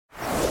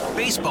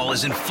Baseball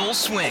is in full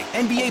swing.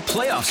 NBA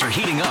playoffs are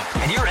heating up,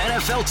 and your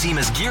NFL team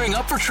is gearing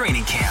up for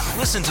training camp.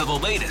 Listen to the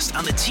latest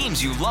on the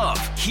teams you love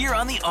here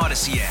on the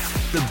Odyssey app.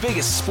 The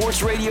biggest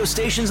sports radio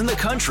stations in the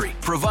country,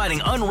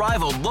 providing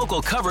unrivaled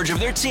local coverage of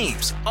their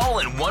teams, all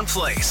in one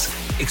place.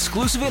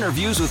 Exclusive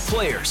interviews with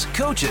players,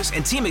 coaches,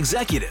 and team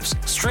executives,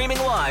 streaming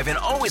live and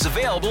always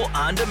available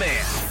on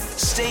demand.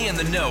 Stay in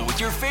the know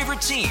with your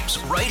favorite teams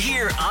right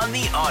here on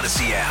the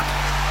Odyssey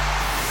app.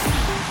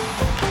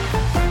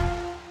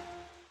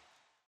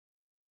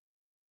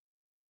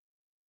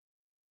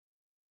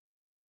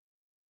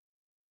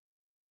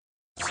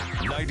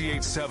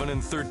 98.7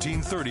 and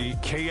 1330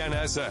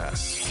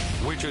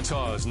 KNSS,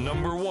 Wichita's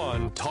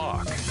 #1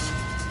 talk.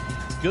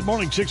 Good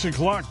morning, 6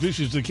 o'clock. This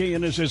is the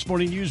KNSS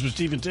Morning News with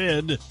Steve and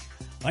Ted.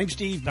 I'm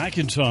Steve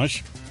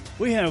McIntosh.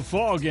 We have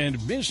fog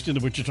and mist in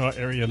the Wichita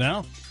area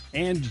now,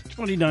 and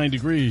 29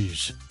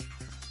 degrees.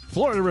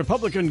 Florida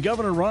Republican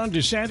Governor Ron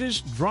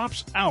DeSantis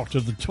drops out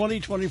of the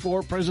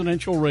 2024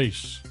 presidential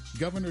race.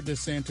 Governor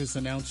DeSantis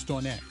announced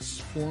on X,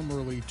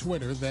 formerly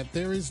Twitter, that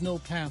there is no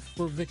path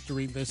for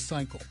victory this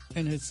cycle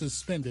and has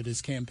suspended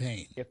his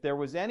campaign. If there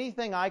was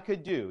anything I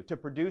could do to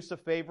produce a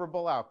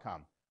favorable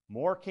outcome,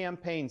 more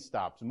campaign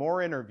stops,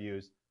 more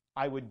interviews,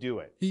 I would do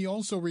it. He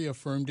also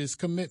reaffirmed his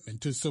commitment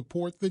to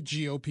support the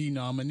GOP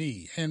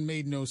nominee and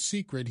made no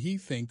secret he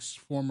thinks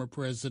former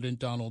President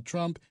Donald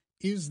Trump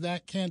is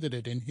that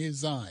candidate in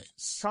his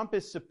eyes. Trump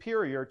is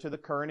superior to the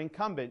current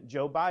incumbent,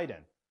 Joe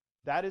Biden.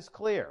 That is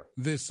clear.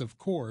 This, of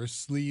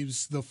course,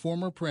 leaves the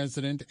former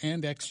president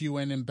and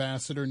ex-UN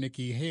ambassador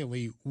Nikki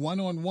Haley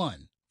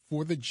one-on-one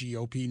for the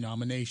GOP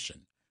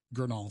nomination.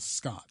 Gernal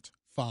Scott,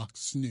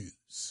 Fox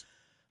News.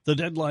 The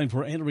deadline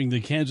for entering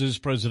the Kansas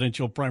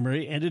presidential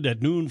primary ended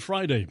at noon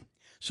Friday,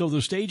 so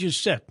the stage is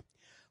set.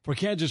 For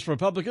Kansas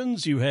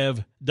Republicans, you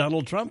have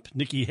Donald Trump,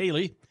 Nikki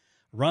Haley,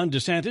 Ron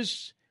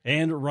DeSantis,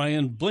 and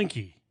Ryan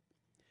Blinken.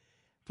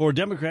 For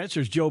Democrats,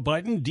 there's Joe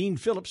Biden, Dean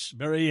Phillips,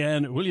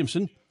 Marianne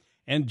Williamson,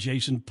 and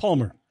Jason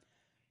Palmer.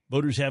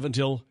 Voters have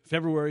until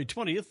February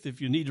 20th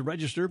if you need to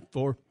register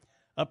or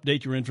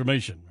update your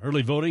information.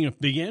 Early voting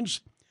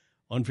begins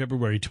on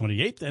February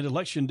 28th, and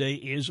Election Day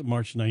is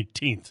March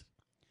 19th.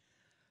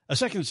 A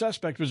second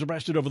suspect was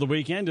arrested over the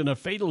weekend in a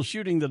fatal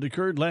shooting that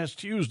occurred last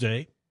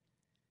Tuesday.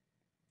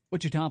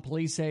 Wichita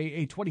police say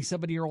a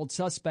 27-year-old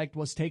suspect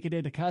was taken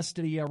into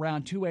custody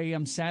around 2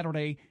 a.m.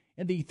 Saturday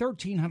in the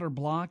 1300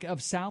 block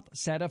of South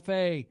Santa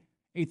Fe.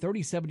 A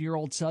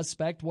 37-year-old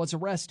suspect was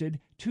arrested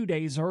 2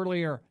 days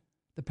earlier.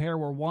 The pair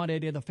were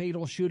wanted in the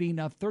fatal shooting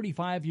of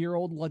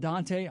 35-year-old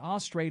LaDante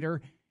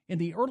Ostrader in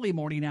the early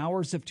morning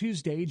hours of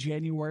Tuesday,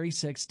 January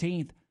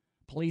 16th.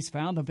 Police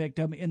found the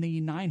victim in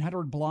the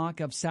 900 block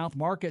of South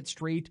Market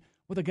Street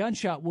with a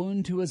gunshot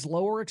wound to his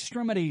lower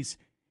extremities.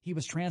 He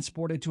was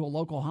transported to a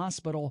local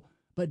hospital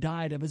but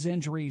died of his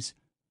injuries.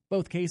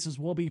 Both cases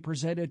will be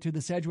presented to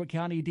the Sedgwick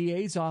County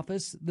DA's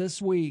office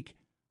this week.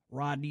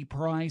 Rodney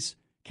Price,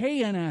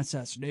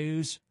 KNSS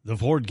News. The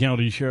Ford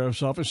County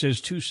Sheriff's Office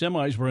says 2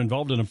 semis were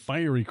involved in a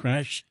fiery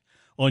crash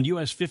on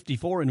US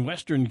 54 in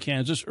western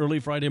Kansas early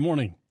Friday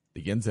morning.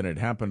 The incident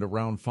happened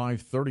around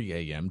 5:30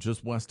 a.m.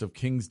 just west of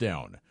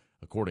Kingsdown.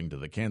 According to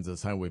the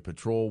Kansas Highway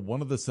Patrol,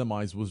 one of the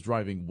semis was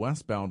driving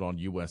westbound on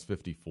US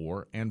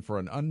 54 and for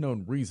an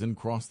unknown reason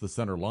crossed the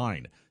center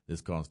line.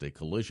 This caused a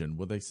collision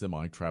with a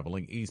semi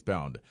traveling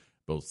eastbound.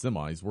 Both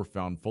semis were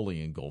found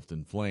fully engulfed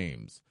in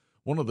flames.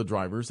 One of the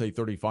drivers, a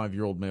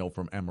 35-year-old male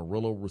from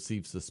Amarillo,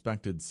 received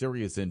suspected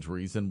serious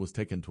injuries and was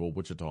taken to a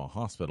Wichita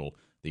hospital.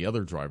 The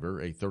other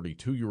driver, a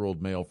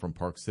 32-year-old male from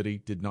Park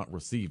City, did not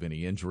receive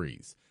any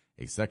injuries.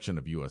 A section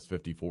of US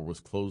 54 was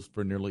closed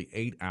for nearly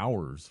 8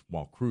 hours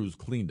while crews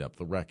cleaned up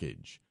the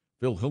wreckage.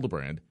 Phil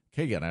Hildebrand,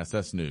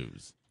 KNSS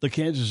News. The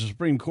Kansas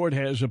Supreme Court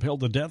has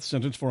upheld the death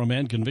sentence for a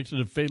man convicted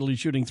of fatally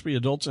shooting 3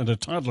 adults and a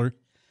toddler.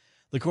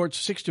 The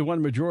court's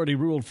 6-1 majority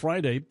ruled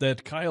Friday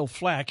that Kyle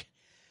Flack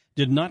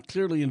did not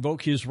clearly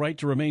invoke his right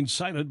to remain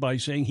silent by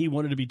saying he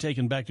wanted to be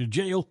taken back to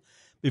jail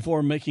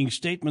before making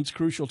statements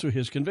crucial to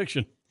his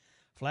conviction.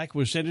 Flack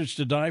was sentenced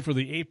to die for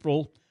the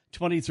April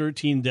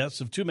 2013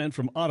 deaths of 2 men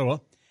from Ottawa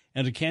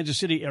and a Kansas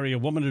City area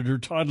woman and her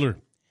toddler.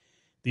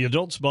 The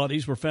adults'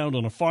 bodies were found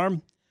on a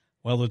farm,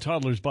 while the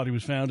toddler's body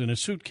was found in a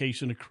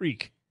suitcase in a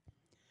creek.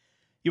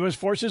 U.S.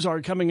 forces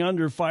are coming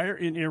under fire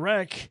in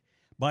Iraq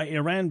by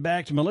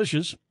Iran-backed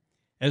militias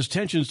as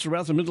tensions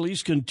throughout the Middle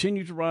East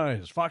continue to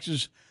rise.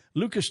 Fox's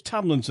Lucas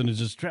Tomlinson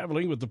is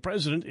traveling with the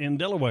president in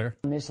Delaware.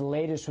 This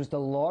latest was the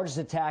largest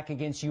attack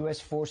against U.S.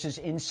 forces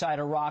inside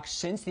Iraq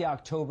since the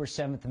October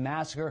 7th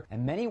massacre,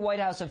 and many White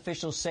House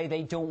officials say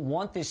they don't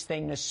want this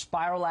thing to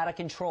spiral out of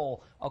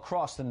control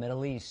across the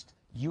Middle East.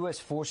 U.S.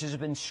 forces have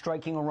been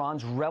striking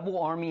Iran's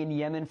rebel army in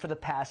Yemen for the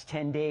past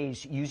 10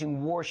 days,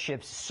 using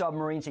warships,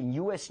 submarines, and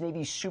U.S.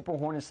 Navy Super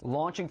Hornets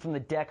launching from the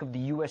deck of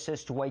the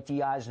USS Dwight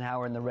D.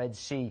 Eisenhower in the Red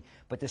Sea.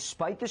 But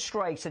despite the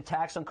strikes,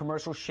 attacks on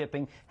commercial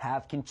shipping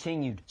have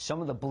continued. Some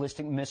of the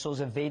ballistic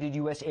missiles evaded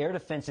U.S. air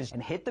defenses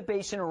and hit the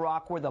base in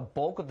Iraq, where the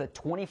bulk of the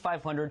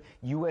 2,500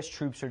 U.S.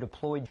 troops are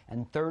deployed.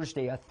 And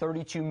Thursday, a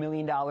 $32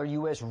 million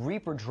U.S.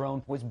 Reaper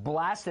drone was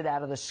blasted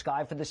out of the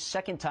sky for the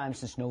second time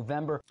since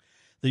November.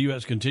 The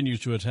U.S. continues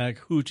to attack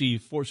Houthi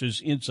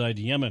forces inside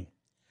Yemen.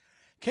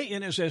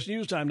 KNSS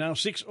News Time now,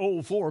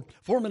 6:04,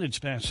 4 minutes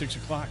past 6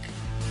 o'clock.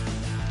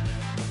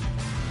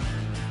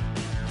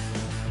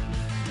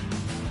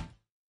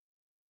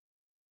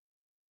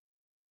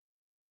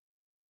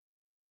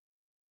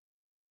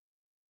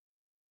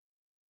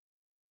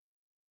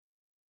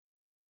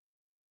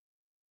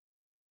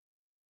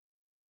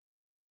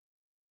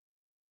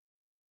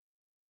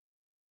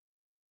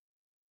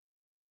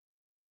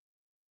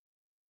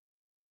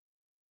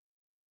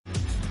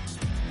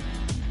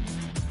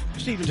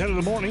 Steve, 10 in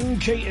the morning,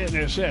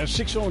 KNSS,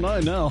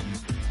 6:09 now.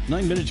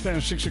 9 minutes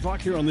past 6 o'clock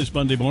here on this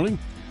Monday morning.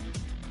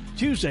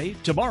 Tuesday,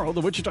 tomorrow,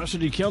 the Wichita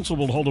City Council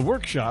will hold a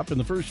workshop in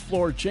the first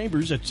floor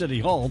chambers at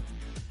City Hall.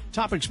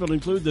 Topics will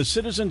include the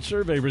citizen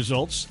survey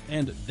results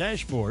and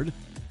dashboard,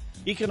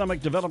 economic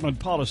development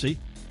policy,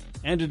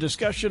 and a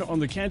discussion on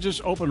the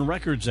Kansas Open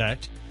Records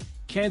Act,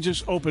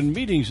 Kansas Open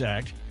Meetings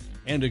Act,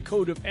 and a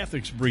Code of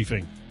Ethics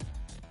briefing.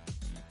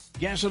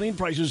 Gasoline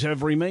prices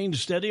have remained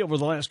steady over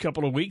the last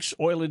couple of weeks.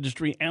 Oil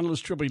industry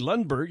analyst Tribby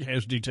Lundberg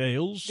has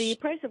details. The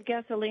price of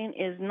gasoline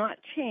is not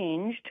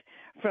changed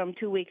from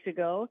 2 weeks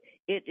ago.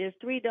 It is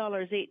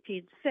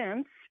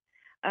 $3.18.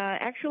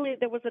 Actually,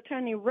 there was a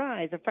tiny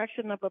rise, a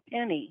fraction of a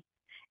penny.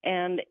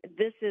 And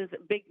this is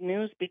big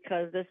news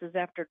because this is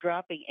after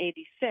dropping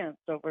 80 cents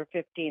over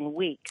 15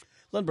 weeks.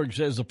 Lundberg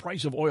says the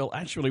price of oil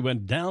actually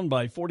went down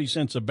by 40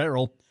 cents a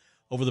barrel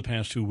over the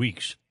past 2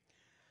 weeks.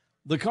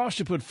 The cost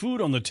to put food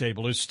on the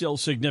table is still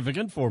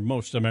significant for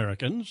most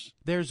Americans.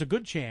 There's a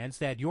good chance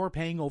that you're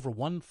paying over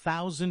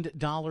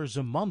 $1,000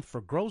 a month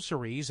for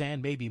groceries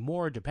and maybe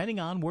more depending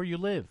on where you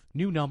live.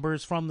 New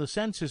numbers from the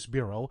Census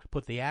Bureau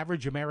put the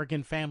average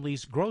American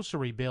family's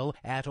grocery bill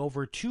at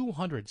over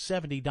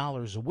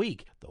 $270 a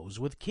week. Those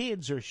with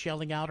kids are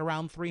shelling out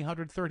around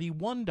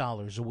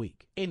 $331 a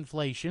week.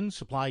 Inflation,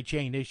 supply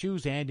chain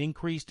issues, and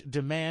increased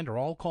demand are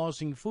all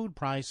causing food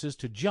prices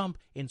to jump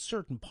in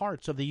certain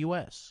parts of the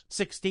U.S.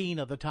 16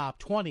 of the top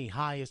 20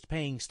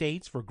 highest-paying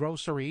states for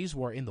groceries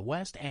were in the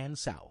West and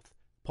South.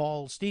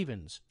 Paul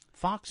Stevens,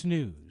 Fox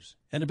News.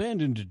 An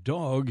abandoned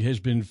dog has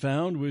been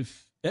found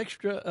with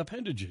extra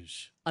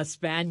appendages. A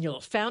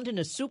spaniel found in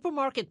a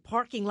supermarket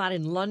parking lot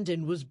in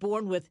London was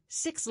born with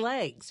 6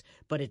 legs,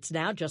 but it's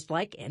now just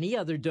like any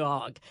other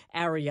dog.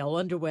 Ariel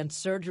underwent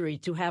surgery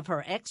to have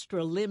her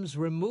extra limbs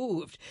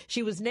removed.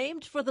 She was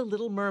named for the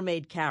Little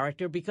Mermaid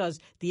character because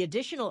the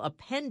additional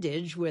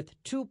appendage with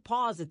 2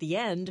 paws at the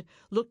end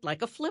looked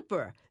like a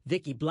flipper.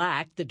 Vicki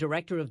Black, the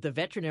director of the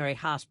veterinary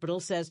hospital,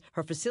 says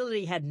her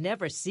facility had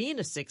never seen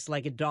a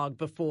 6-legged dog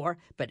before,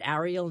 but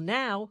Ariel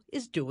now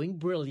is doing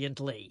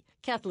brilliantly.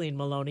 Kathleen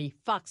Maloney,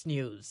 Fox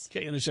News.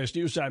 KNSS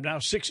News Time now,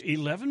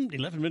 6:11,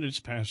 11 minutes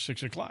past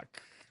 6 o'clock.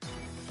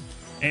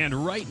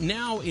 And right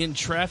now in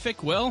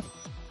traffic, well,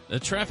 the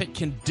traffic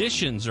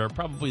conditions are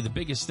probably the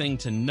biggest thing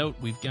to note.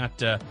 We've got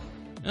the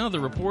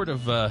report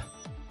of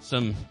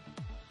some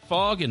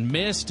fog and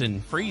mist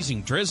and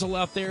freezing drizzle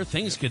out there.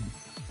 Things could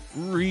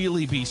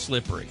really be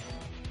slippery.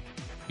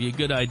 Be a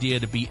good idea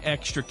to be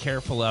extra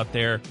careful out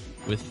there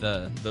with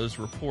those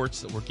reports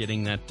that we're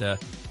getting,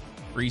 that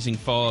freezing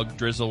fog,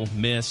 drizzle,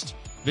 mist.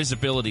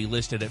 Visibility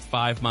listed at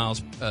 5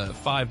 miles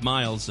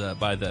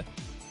by the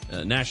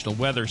National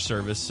Weather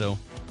Service. So,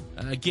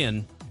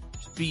 again,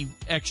 just be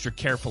extra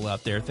careful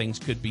out there. Things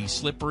could be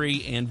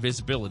slippery and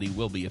visibility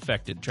will be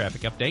affected.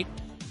 Traffic update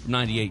from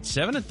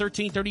 98.7 and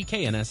 1330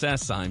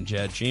 KNSS. I'm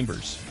Jed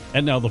Chambers.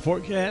 And now the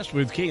forecast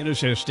with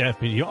KNSS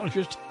staff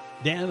meteorologist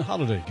Dan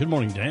Holliday. Good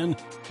morning, Dan.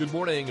 Good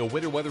morning. A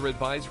winter weather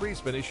advisory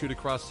has been issued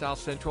across south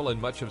central and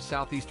much of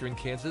southeastern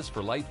Kansas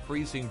for light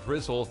freezing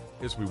drizzle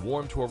as we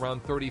warm to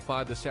around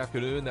 35 this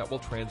afternoon. That will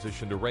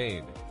transition to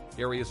rain.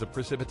 Areas of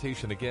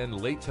precipitation again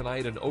late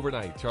tonight and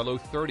overnight. Our low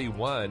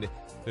 31.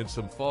 Then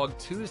some fog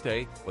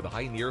Tuesday with a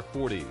high near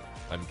 40.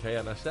 I'm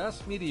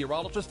KNSS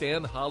meteorologist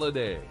Dan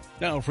Holliday.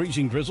 Now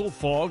freezing drizzle,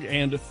 fog,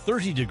 and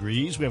 30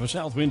 degrees. We have a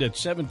south wind at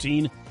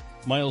 17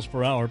 miles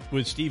per hour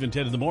with Steve and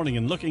Ted in the morning.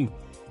 And looking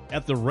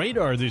at the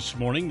radar this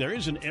morning, there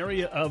is an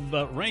area of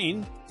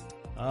rain,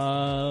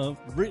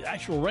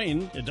 actual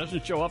rain. It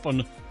doesn't show up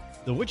on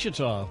the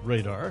Wichita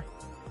radar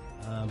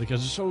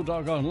because it's so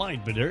doggone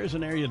light, but there is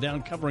an area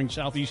down covering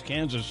southeast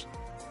Kansas,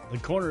 the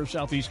corner of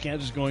southeast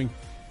Kansas going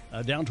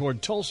down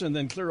toward Tulsa and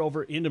then clear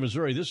over into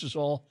Missouri. This is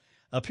all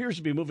appears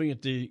to be moving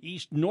at the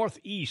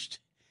northeast,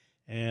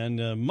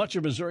 and much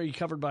of Missouri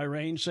covered by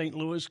rain. St.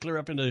 Louis clear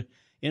up into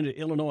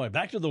Illinois.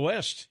 Back to the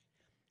west.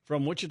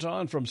 From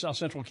Wichita and from south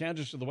central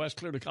Kansas to the west,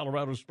 clear to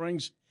Colorado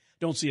Springs,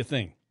 don't see a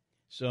thing.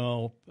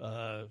 So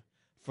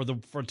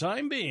for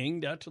time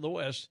being, out to the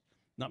west,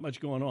 not much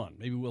going on.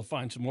 Maybe we'll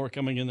find some more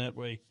coming in that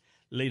way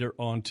later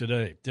on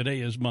today.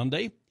 Today is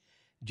Monday,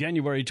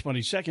 January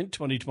 22nd,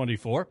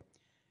 2024.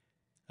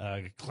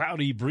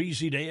 Cloudy,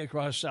 breezy day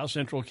across south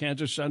central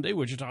Kansas Sunday.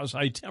 Wichita's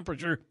high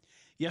temperature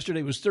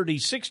yesterday was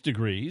 36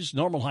 degrees.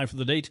 Normal high for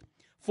the date,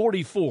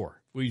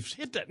 44. We've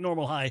hit that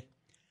normal high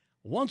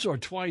once or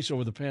twice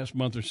over the past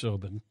month or so,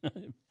 but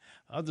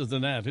other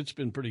than that, it's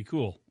been pretty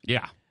cool.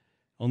 Yeah.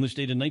 On this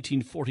date in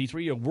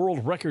 1943, a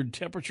world record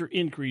temperature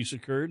increase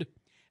occurred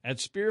at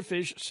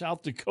Spearfish,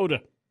 South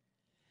Dakota,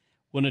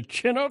 when a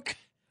Chinook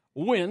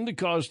wind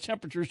caused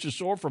temperatures to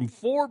soar from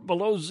 4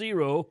 below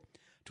zero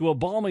to a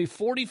balmy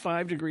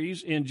 45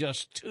 degrees in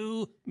just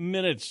 2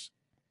 minutes.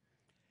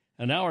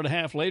 An hour and a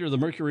half later, the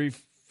mercury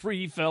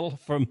free fell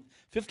from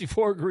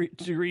 54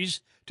 degrees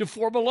to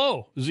 4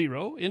 below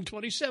zero in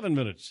 27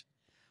 minutes.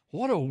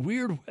 What a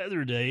weird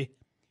weather day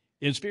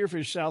in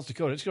Spearfish, South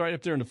Dakota. It's right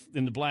up there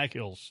in the Black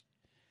Hills.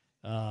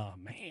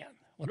 Man,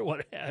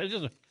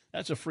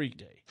 that's a freak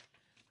day.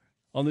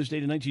 On this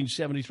date in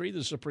 1973,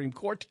 the Supreme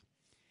Court,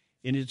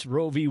 in its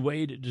Roe v.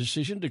 Wade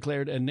decision,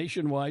 declared a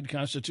nationwide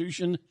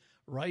constitution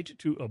right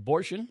to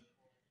abortion.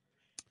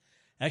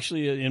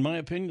 Actually, in my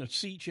opinion, a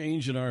sea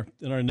change in our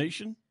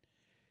nation,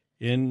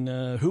 in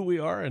who we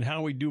are and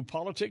how we do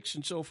politics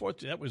and so forth.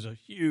 That was a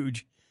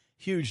huge,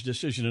 huge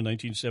decision in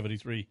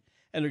 1973.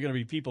 And there are going to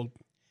be people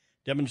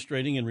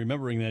demonstrating and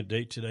remembering that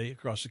date today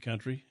across the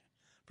country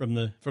from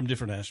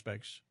different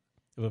aspects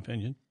of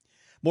opinion.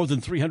 More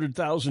than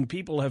 300,000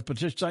 people have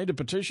signed a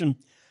petition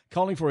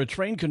calling for a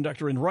train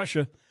conductor in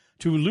Russia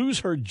to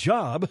lose her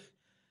job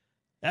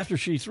after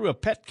she threw a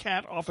pet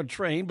cat off a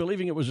train,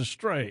 believing it was a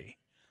stray.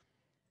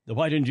 The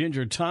white and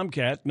ginger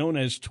tomcat, known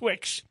as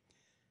Twix,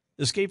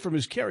 escaped from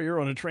his carrier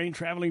on a train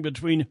traveling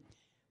between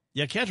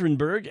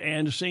Yekaterinburg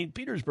and St.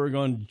 Petersburg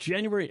on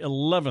January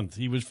 11th.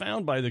 He was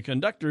found by the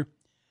conductor,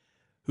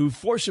 who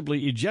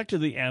forcibly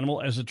ejected the animal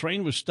as the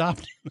train was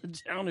stopped in the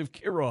town of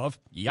Kirov,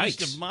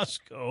 east of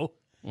Moscow.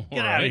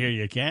 Get out of here,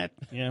 you cat.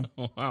 Yeah.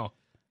 Wow.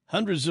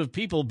 Hundreds of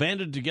people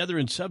banded together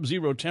in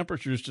sub-zero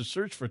temperatures to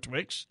search for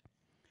Twix,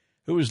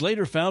 who was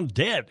later found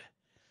dead,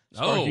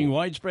 sparking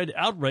widespread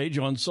outrage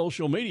on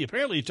social media.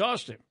 Apparently he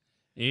tossed him.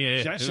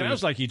 Yeah. That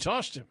sounds like he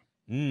tossed him.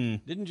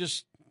 Didn't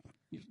just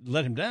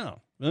let him down.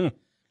 Wonder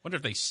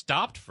if they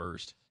stopped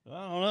first.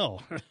 I don't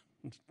know.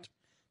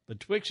 But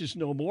Twix is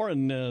no more,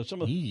 and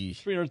some of the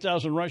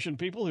 300,000 Russian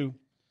people who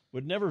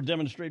would never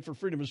demonstrate for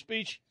freedom of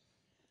speech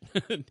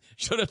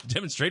should have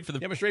demonstrate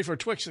for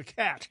Twix the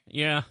cat.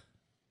 Yeah.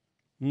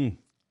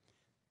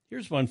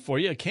 Here's one for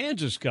you. A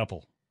Kansas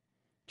couple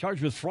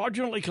charged with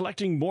fraudulently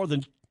collecting more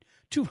than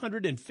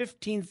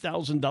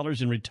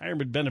 $215,000 in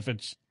retirement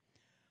benefits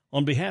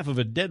on behalf of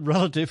a dead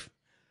relative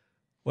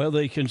while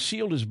they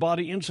concealed his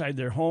body inside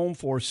their home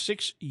for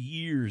 6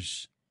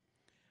 years.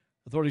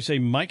 Authorities say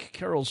Mike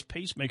Carroll's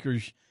pacemaker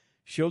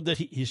showed that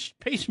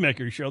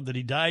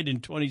he died in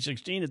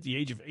 2016 at the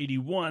age of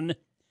 81.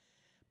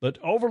 But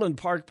Overland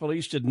Park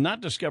police did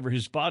not discover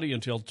his body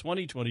until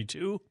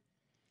 2022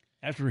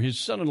 after his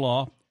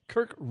son-in-law,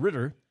 Kirk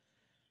Ritter,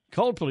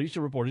 called police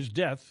to report his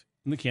death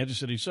in the Kansas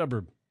City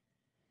suburb.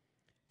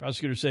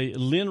 Prosecutors say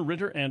Lynn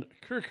Ritter and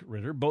Kirk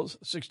Ritter, both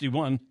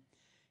 61,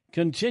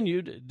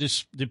 continued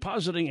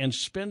depositing and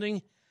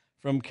spending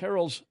from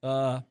Carroll's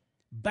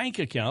bank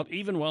account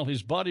even while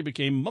his body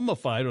became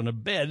mummified on a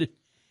bed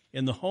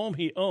in the home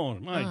he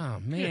owned.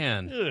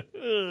 Man.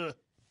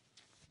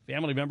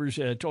 Family members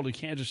told the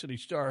Kansas City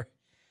Star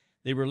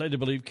they were led to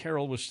believe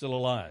Carroll was still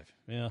alive.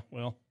 Yeah,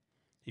 well,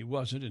 he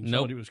wasn't, and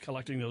somebody was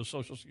collecting those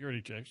Social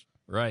Security checks.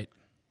 Right.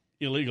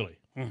 Illegally.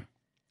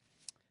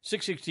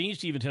 6:16,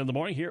 Steve at 10 in the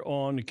morning here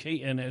on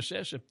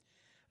KNSS.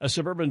 A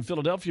suburban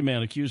Philadelphia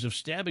man accused of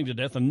stabbing to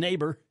death a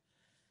neighbor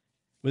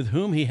with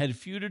whom he had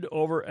feuded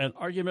over an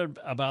argument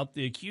about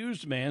the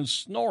accused man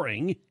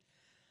snoring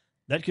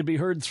that could be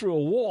heard through a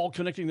wall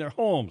connecting their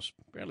homes.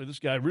 Apparently this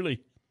guy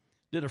really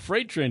did a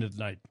freight train at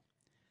night.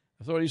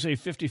 Authorities say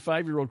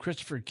 55-year-old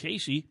Christopher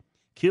Casey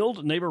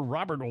killed neighbor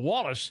Robert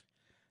Wallace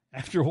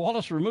after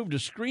Wallace removed a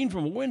screen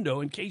from a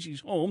window in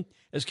Casey's home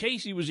as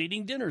Casey was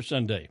eating dinner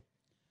Sunday.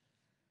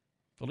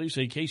 Police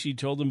say Casey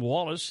told them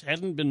Wallace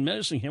hadn't been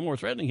menacing him or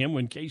threatening him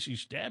when Casey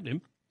stabbed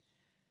him.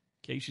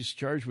 Casey's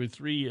charged with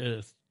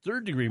 3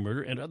 third-degree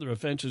murder and other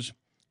offenses.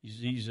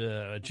 He's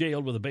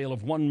jailed with a bail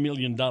of $1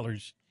 million.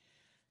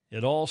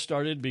 It all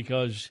started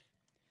because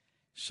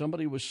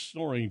somebody was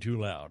snoring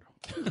too loud.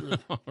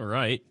 All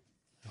right.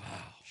 Wow.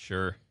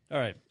 Sure. All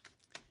right.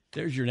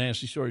 There's your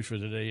nasty stories for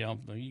today. You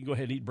can go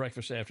ahead and eat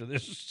breakfast after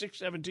this.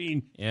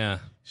 6:17. Yeah.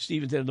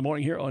 Steve at 10 in the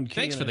morning here on KNSS.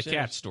 Thanks for the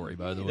cat story,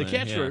 by the way. The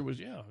cat story was,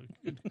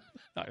 good.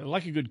 I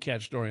like a good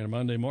cat story on a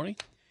Monday morning.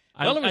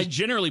 I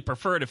generally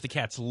prefer it if the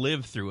cats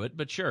live through it,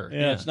 but sure.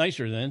 Yeah, it's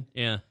nicer then.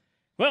 Yeah.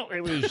 Well,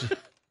 it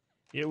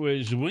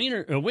was a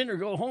winner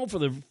go home for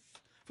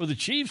the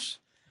Chiefs.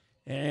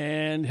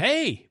 And,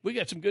 hey, we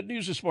got some good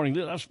news this morning.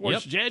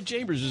 Sports. Yep. Jad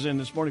Chambers is in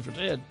this morning for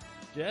Ted.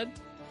 Jad?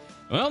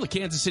 Well, the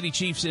Kansas City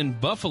Chiefs in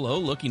Buffalo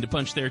looking to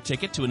punch their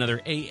ticket to another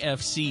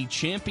AFC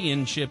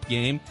championship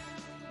game.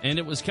 and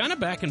it was kind of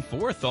back and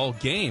forth all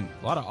game.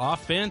 A lot of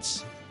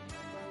offense.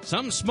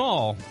 Something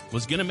small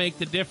was going to make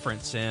the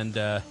difference,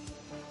 and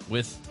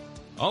with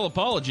all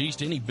apologies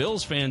to any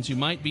Bills fans who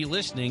might be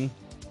listening,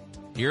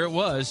 here it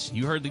was.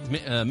 You heard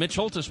Mitch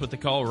Holtis with the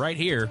call right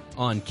here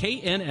on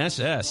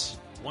KNSS.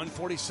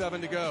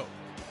 1:47 to go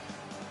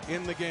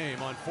in the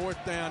game on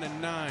 4th down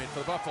and 9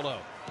 for Buffalo.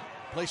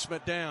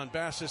 Placement down.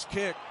 Bass's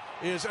kick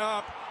is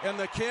up, and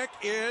the kick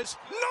is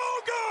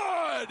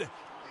no good!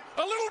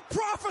 A little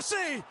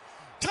prophecy!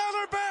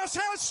 Tyler Bass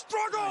has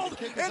struggled,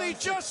 and he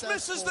just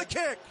misses the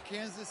kick.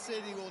 Kansas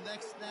City will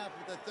next snap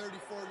with a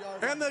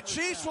 34-yard. And the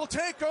Chiefs will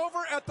take over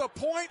at the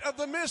point of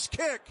the missed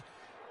kick.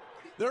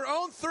 Their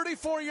own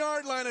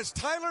 34-yard line as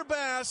Tyler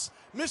Bass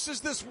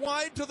misses this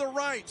wide to the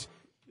right.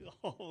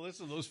 Oh,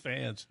 listen to those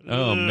fans.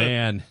 Oh,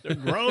 man. They're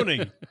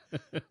groaning.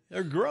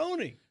 They're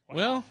groaning.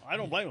 Well, I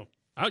don't blame them.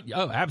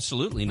 Oh,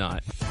 absolutely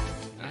not.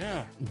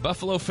 Yeah.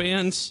 Buffalo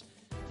fans,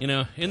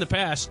 in the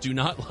past, do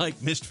not like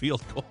missed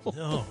field goals.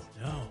 No.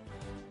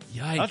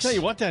 Yikes. I'll tell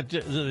you what,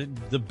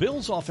 the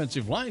Bills'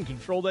 offensive line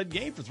controlled that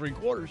game for 3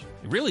 quarters.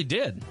 It really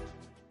did.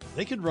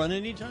 They could run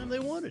anytime they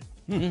wanted.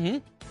 Mm-hmm.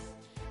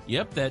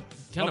 Yep, that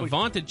kind of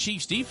vaunted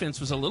Chiefs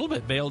defense was a little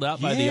bit bailed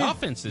out by the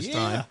offense this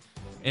time.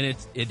 And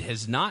it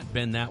has not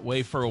been that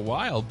way for a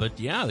while. But,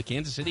 yeah, the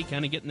Kansas City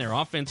kind of getting their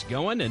offense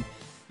going, and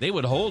they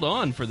would hold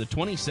on for the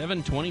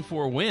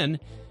 27-24 win.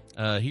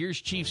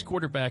 Here's Chiefs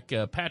quarterback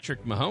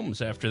Patrick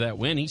Mahomes after that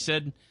win. He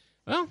said,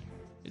 well,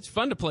 it's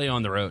fun to play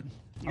on the road.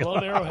 I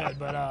love Arrowhead,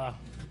 but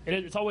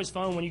it's always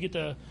fun when you get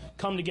to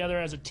come together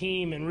as a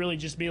team and really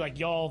just be like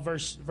y'all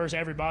versus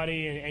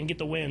everybody and get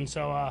the win.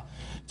 So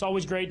it's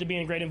always great to be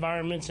in great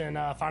environments and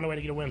find a way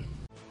to get a win.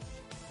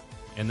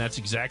 And that's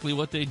exactly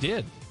what they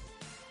did.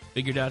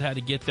 Figured out how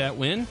to get that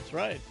win. That's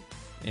right.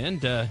 And,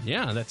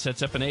 that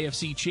sets up an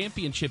AFC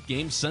championship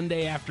game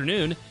Sunday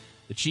afternoon.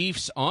 The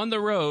Chiefs on the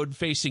road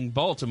facing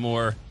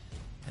Baltimore.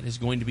 That is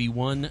going to be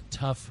one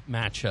tough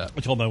matchup. I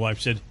told my wife,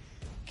 said,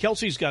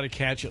 Kelsey's got to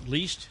catch at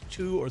least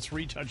 2 or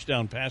 3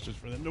 touchdown passes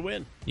for them to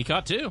win. He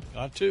caught 2.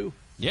 Got 2.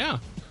 Yeah.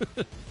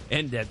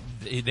 And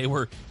they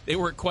were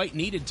at quite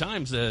needed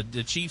times.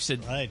 The Chiefs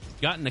had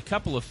gotten a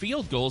couple of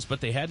field goals, but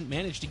they hadn't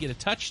managed to get a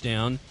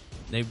touchdown.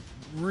 They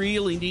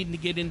really needed to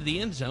get into the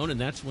end zone,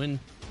 and that's when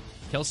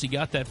Kelsey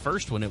got that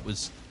first one. It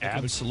was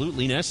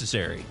absolutely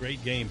necessary.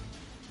 Great game.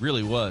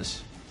 Really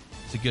was.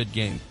 It's a good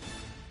game.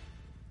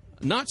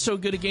 Not so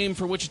good a game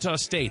for Wichita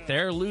State.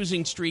 Their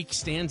losing streak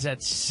stands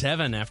at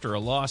 7 after a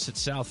loss at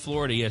South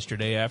Florida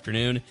yesterday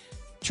afternoon.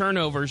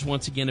 Turnovers,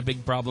 once again, a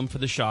big problem for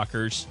the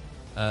Shockers.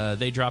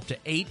 They dropped to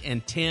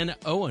 8-10,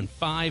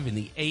 0-5 in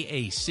the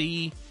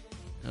AAC.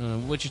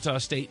 Wichita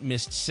State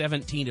missed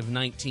 17 of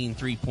 19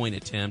 three-point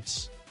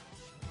attempts.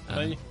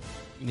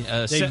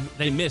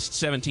 They missed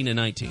 17 of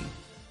 19.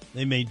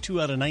 They made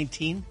 2 out of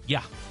 19?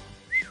 Yeah.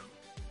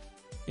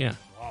 Yeah.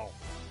 Wow.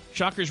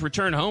 Shockers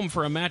return home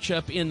for a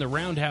matchup in the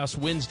Roundhouse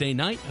Wednesday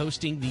night,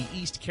 hosting the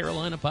East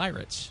Carolina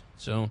Pirates.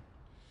 So,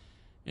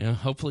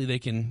 hopefully they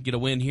can get a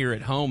win here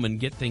at home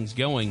and get things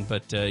going.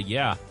 But,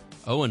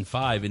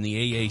 0-5 in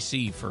the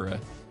AAC for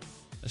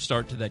a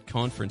start to that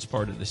conference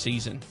part of the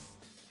season.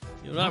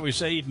 You know, I always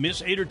say,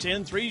 miss 8 or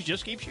 10 threes,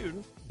 just keep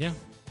shooting. Yeah.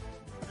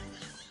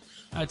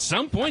 At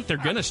some point, they're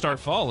going to start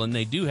falling.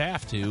 They do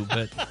have to,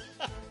 but,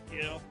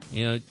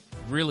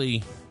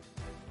 really,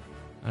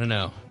 I don't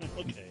know.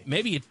 Okay.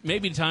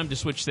 Maybe time to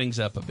switch things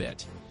up a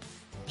bit.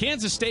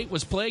 Kansas State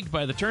was plagued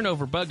by the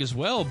turnover bug as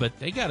well, but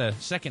they got a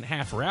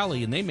second-half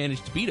rally, and they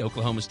managed to beat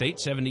Oklahoma State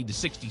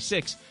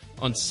 70-66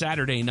 on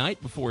Saturday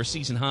night before a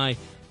season-high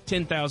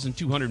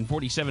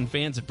 10,247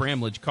 fans at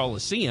Bramlage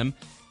Coliseum.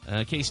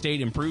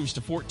 K-State improves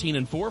to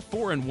 14-4,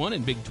 4-1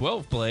 in Big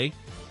 12 play.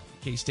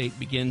 K-State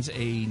begins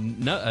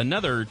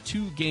another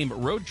 2-game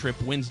road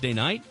trip Wednesday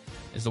night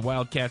as the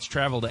Wildcats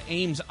travel to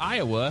Ames,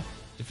 Iowa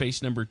to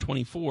face number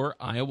 24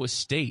 Iowa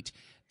State.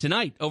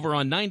 Tonight, over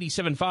on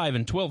 97.5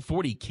 and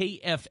 1240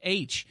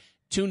 KFH,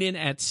 tune in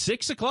at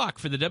 6 o'clock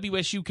for the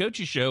WSU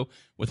Coaches Show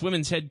with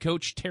women's head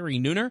coach Terry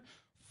Nooner,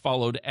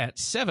 followed at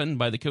 7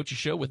 by the Coaches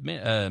Show with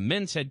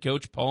men's head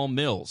coach Paul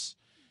Mills.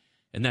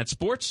 And that's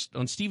sports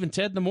on Steve and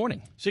Ted in the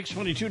morning.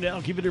 6:22 now.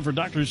 Keep it here for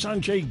Dr.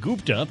 Sanjay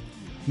Gupta,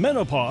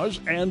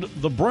 menopause and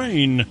the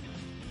brain.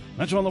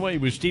 That's on the way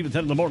with Steve and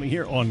Ted in the morning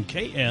here on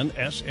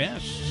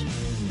KNSS.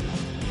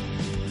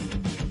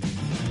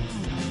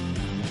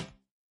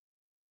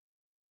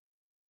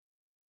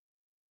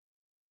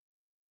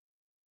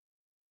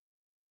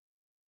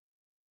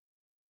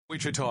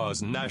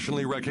 Wichita's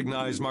nationally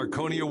recognized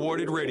Marconi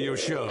Awarded radio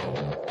show.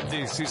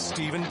 This is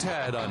Steve and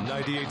Ted on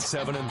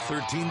 98.7 and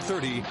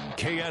 1330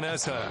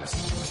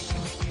 KNSS.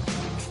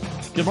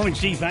 Good morning,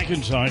 Steve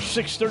McIntosh.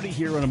 6:30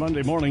 here on a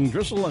Monday morning.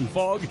 Drizzle and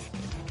fog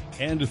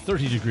and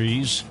 30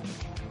 degrees.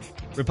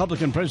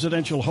 Republican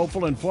presidential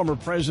hopeful and former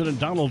President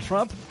Donald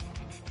Trump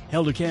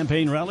held a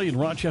campaign rally in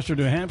Rochester,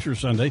 New Hampshire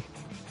Sunday.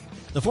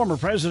 The former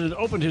president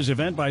opened his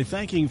event by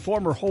thanking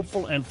former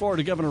hopeful and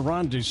Florida Governor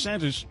Ron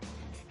DeSantis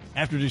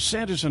after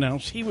DeSantis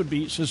announced he would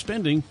be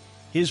suspending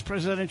his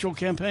presidential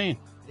campaign.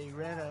 They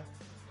ran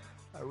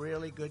a a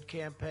really good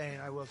campaign,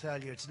 I will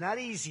tell you. It's not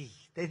easy.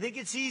 They think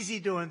it's easy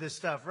doing this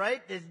stuff,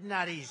 right? It's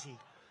not easy.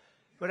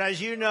 But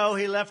as you know,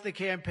 he left the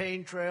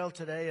campaign trail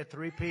today at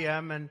 3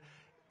 p.m., and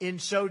in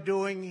so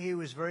doing, he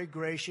was very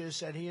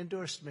gracious, and he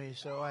endorsed me,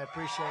 so I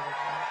appreciate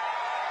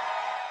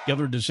it.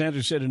 Governor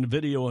DeSantis said in a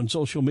video on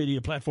social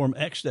media platform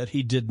X that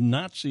he did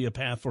not see a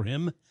path for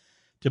him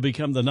to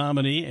become the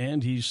nominee,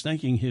 and he's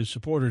thanking his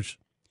supporters.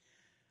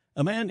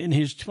 A man in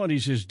his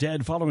 20s is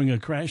dead following a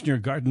crash near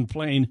Garden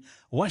Plain,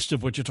 west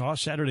of Wichita,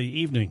 Saturday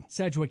evening.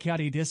 Sedgwick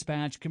County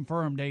Dispatch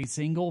confirmed a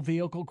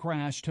single-vehicle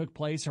crash took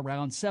place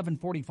around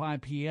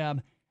 7:45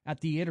 p.m. at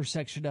the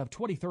intersection of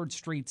 23rd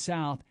Street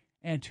South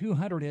and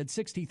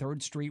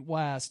 263rd Street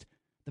West.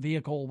 The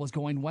vehicle was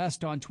going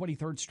west on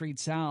 23rd Street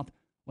South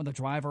when the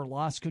driver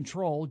lost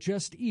control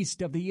just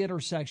east of the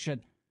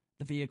intersection.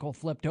 The vehicle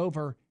flipped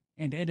over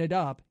and ended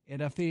up in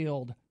a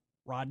field.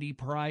 Rodney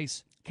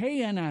Price,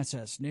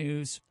 KNSS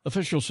News.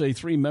 Officials say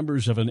 3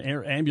 members of an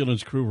air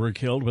ambulance crew were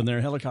killed when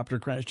their helicopter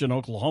crashed in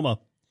Oklahoma.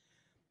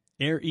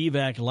 Air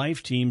Evac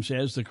Life Team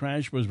says the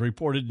crash was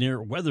reported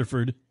near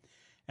Weatherford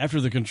after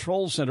the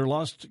control center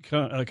lost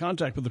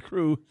contact with the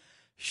crew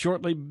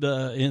shortly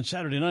in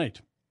Saturday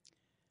night.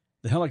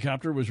 The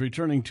helicopter was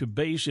returning to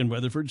base in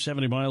Weatherford,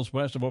 70 miles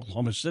west of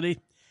Oklahoma City,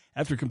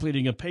 after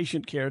completing a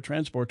patient care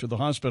transport to the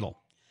hospital.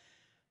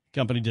 The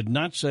company did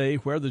not say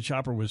where the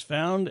chopper was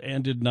found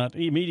and did not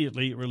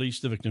immediately release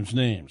the victims'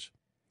 names.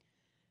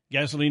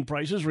 Gasoline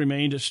prices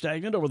remained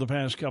stagnant over the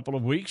past couple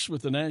of weeks,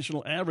 with the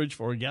national average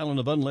for a gallon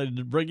of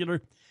unleaded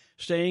regular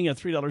staying at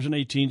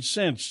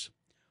 $3.18.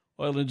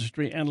 Oil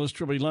industry analyst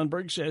Trilby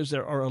Lundberg says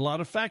there are a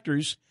lot of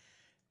factors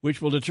which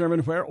will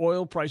determine where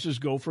oil prices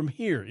go from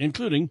here,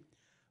 including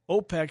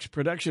OPEC's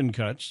production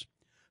cuts,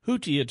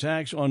 Houthi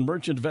attacks on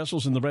merchant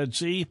vessels in the Red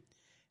Sea,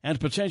 and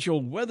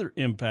potential weather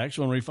impacts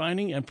on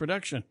refining and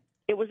production.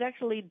 It was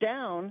actually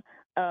down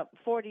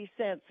 40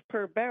 cents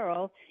per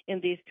barrel in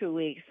these 2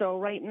 weeks. So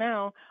right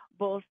now,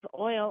 both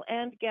oil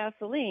and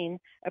gasoline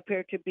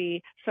appear to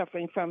be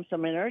suffering from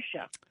some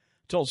inertia.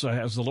 Tulsa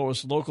has the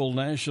lowest local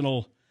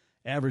national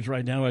average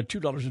right now at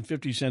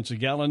 $2.50 a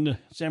gallon.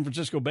 San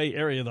Francisco Bay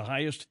Area the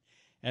highest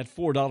at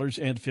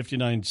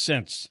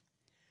 $4.59.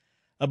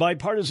 A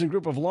bipartisan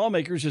group of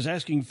lawmakers is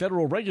asking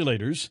federal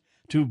regulators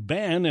to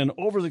ban an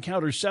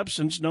over-the-counter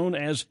substance known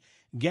as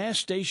gas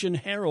station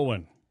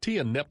heroin.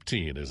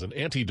 Tianeptine is an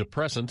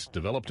antidepressant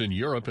developed in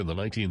Europe in the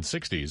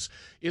 1960s.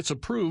 It's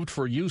approved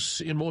for use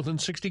in more than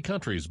 60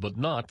 countries, but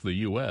not the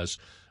U.S.,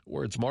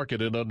 where it's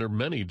marketed under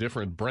many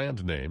different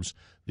brand names.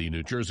 The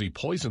New Jersey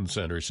Poison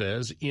Center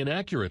says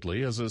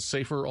inaccurately as a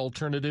safer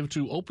alternative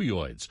to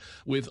opioids,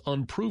 with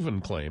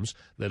unproven claims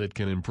that it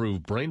can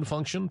improve brain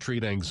function,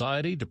 treat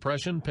anxiety,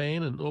 depression,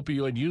 pain, and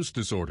opioid use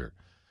disorder.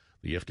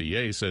 The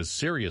FDA says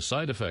serious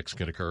side effects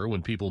can occur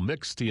when people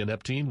mix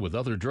tianeptine with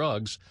other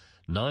drugs.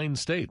 9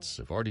 states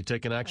have already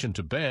taken action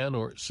to ban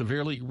or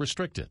severely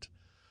restrict it.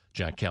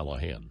 Jack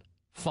Callahan,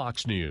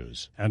 Fox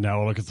News. And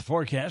now a look at the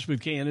forecast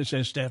with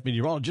KNSS staff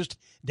meteorologist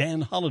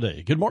Dan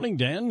Holliday. Good morning,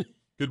 Dan.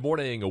 Good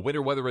morning. A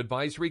winter weather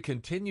advisory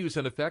continues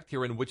in effect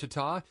here in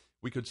Wichita.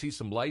 We could see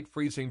some light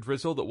freezing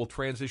drizzle that will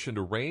transition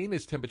to rain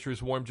as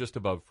temperatures warm just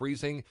above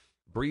freezing.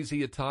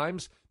 Breezy at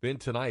times. Then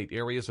tonight,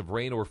 areas of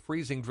rain or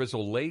freezing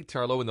drizzle late,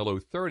 Tarlow in the low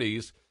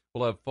 30s.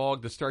 We'll have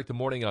fog to start the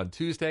morning on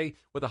Tuesday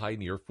with a high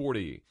near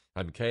 40.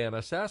 I'm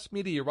KNSS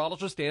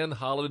meteorologist Dan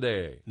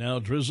Holliday. Now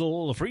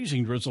drizzle,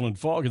 freezing drizzle and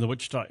fog in the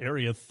Wichita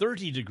area,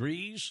 30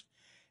 degrees,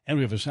 and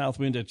we have a south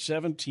wind at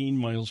 17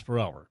 miles per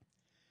hour.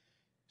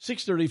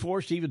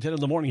 6:34, Steve at 10 in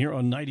the morning here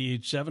on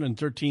 98.7 and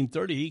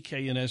 1330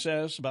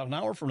 KNSS. About an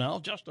hour from now,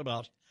 just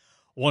about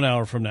 1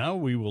 hour from now,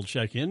 we will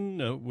check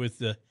in with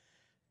the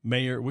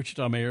Mayor,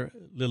 Wichita Mayor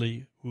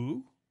Lily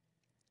Wu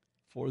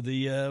for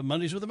the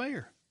Mondays with the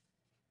Mayor.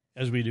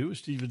 As we do,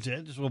 Steve and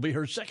Ted, this will be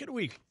her second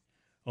week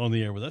on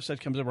the air with us.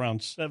 That comes up around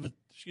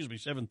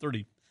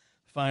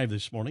 7:35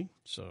 this morning.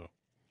 So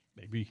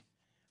maybe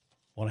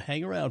want to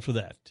hang around for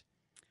that.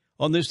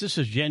 On this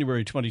is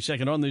January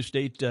 22nd. On this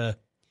date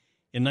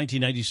in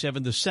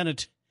 1997, the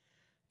Senate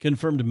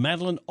confirmed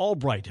Madeleine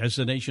Albright as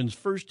the nation's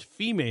first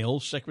female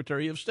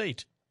Secretary of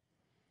State.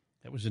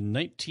 That was in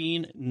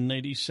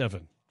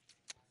 1997.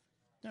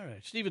 All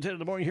right, Steve and Ted in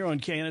the morning here on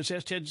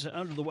KNSS. Ted's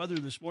under the weather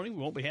this morning.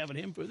 We won't be having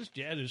him for this.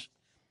 Jad is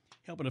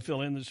helping to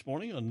fill in this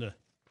morning on the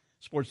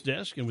sports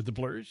desk and with the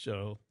Blurs,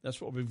 so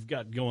that's what we've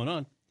got going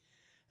on.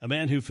 A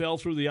man who fell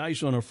through the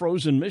ice on a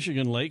frozen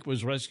Michigan lake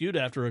was rescued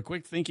after a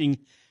quick-thinking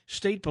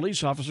state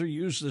police officer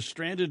used the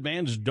stranded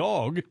man's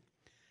dog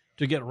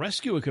to get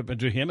rescue equipment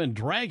to him and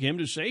drag him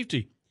to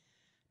safety.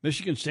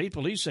 Michigan State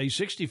Police say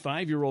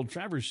 65-year-old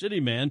Traverse City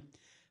man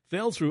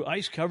fell through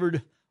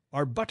ice-covered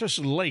Arbutus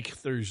Lake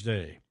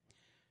Thursday.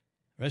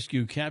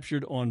 Rescue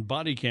captured on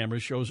body camera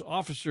shows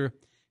Officer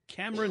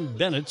Cameron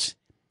Bennett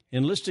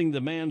enlisting the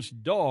man's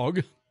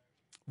dog,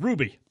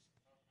 Ruby.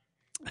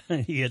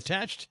 He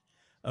attached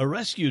a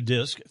rescue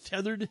disc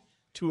tethered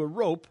to a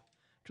rope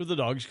to the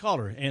dog's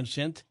collar and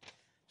sent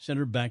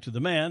her back to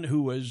the man,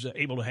 who was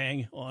able to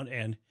hang on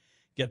and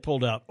get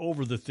pulled out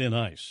over the thin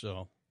ice.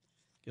 So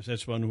Guess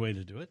that's one way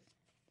to do it.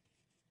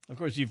 Of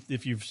course,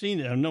 if you've seen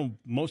it, I know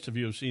most of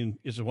you have seen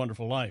It's a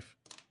Wonderful Life,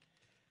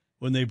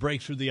 when they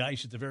break through the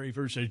ice at the very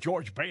first,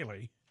 George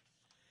Bailey.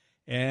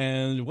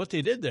 And what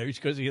they did there is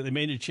because they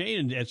made a chain,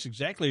 and that's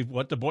exactly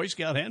what the Boy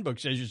Scout handbook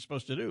says you're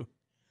supposed to do.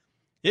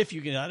 If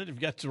you got it, if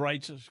you got the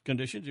right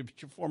conditions, you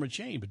form a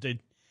chain. But they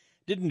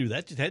didn't do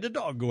that. Just had the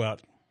dog go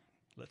out.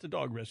 Let the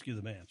dog rescue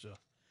the man. So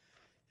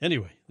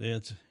anyway, we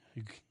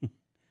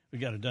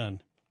got it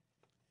done.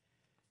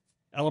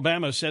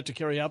 Alabama is set to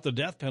carry out the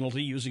death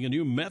penalty using a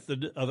new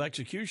method of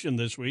execution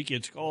this week.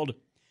 It's called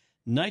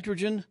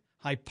nitrogen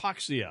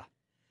hypoxia,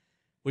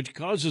 which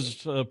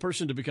causes a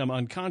person to become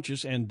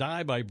unconscious and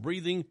die by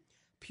breathing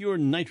pure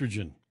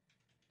nitrogen.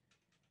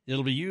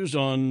 It'll be used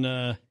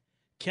on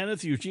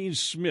Kenneth Eugene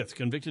Smith,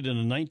 convicted in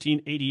a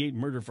 1988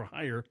 murder for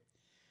hire.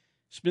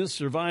 Smith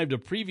survived a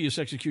previous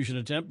execution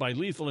attempt by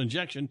lethal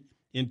injection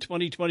in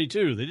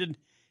 2022.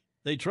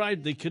 They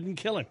tried, they couldn't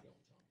kill him.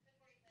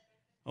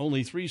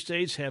 Only 3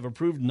 states have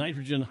approved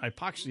nitrogen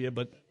hypoxia,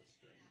 but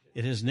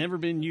it has never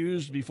been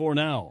used before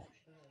now.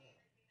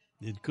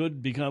 It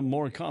could become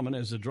more common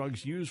as the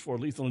drugs used for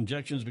lethal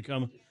injections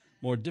become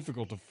more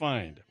difficult to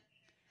find.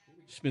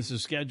 Smith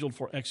is scheduled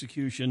for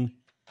execution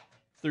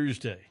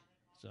Thursday.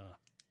 So,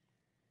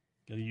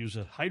 got to use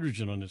a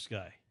hydrogen on this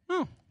guy.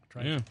 Oh,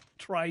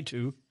 Try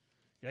to.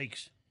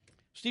 Yikes.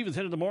 Stevens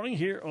Head of the Morning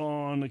here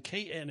on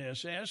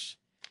KNSS.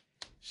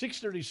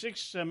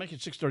 636, make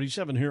it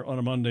 637 here on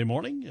a Monday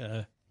morning.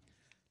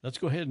 Let's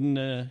go ahead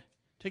and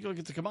take a look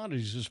at the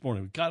commodities this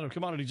morning. We've got a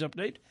commodities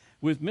update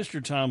with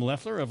Mr. Tom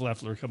Leffler of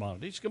Leffler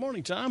Commodities. Good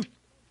morning, Tom.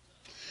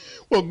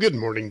 Well, good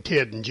morning,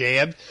 Ted and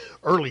Jad.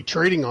 Early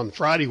trading on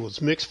Friday was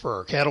mixed for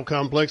our cattle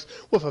complex,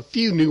 with a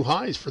few new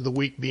highs for the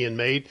week being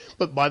made,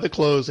 but by the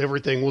close,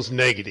 everything was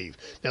negative.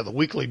 Now, the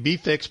weekly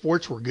beef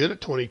exports were good at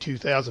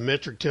 22,000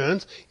 metric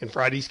tons, and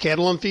Friday's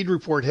cattle on feed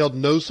report held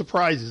no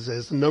surprises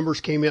as the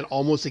numbers came in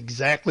almost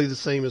exactly the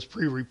same as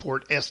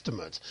pre-report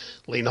estimates.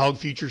 Lean hog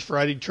futures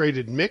Friday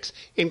traded mixed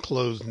and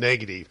closed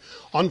negative.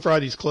 On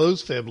Friday's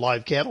close, Feb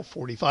live cattle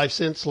 45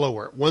 cents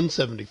lower at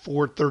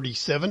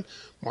 174.37.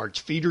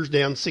 March feeders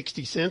down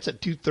 60 cents at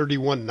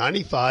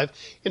 231.95,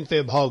 and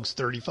Feb hogs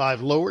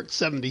 35 lower at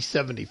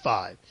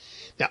 70.75.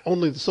 Now,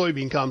 only the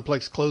soybean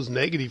complex closed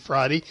negative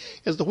Friday,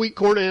 as the wheat,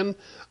 corn, and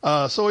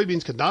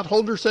soybeans could not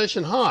hold their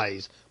session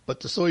highs, but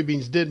the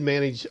soybeans did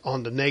manage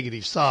on the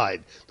negative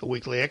side. The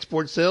weekly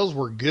export sales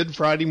were good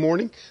Friday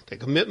morning. The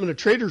Commitment of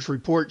Traders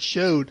report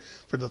showed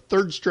for the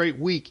third straight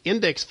week,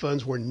 index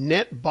funds were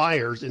net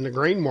buyers in the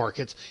grain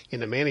markets, and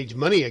the managed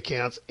money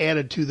accounts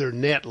added to their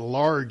net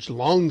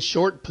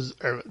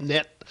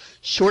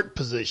short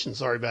position,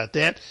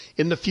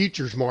 in the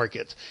futures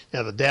markets.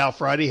 Now, the Dow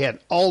Friday had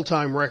an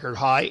all-time record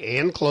high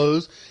and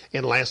close,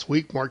 and last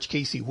week, March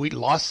KC wheat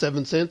lost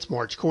 7 cents,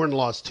 March corn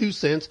lost 2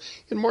 cents,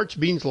 and March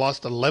beans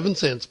lost 11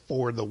 cents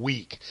for the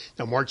week.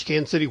 Now, March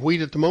Kansas City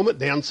wheat at the moment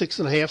down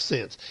 6.5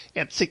 cents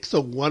at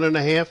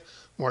 601.5.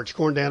 March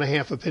corn down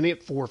 0.5 penny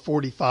at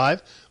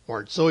 4.45.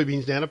 March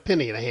soybeans down 1.5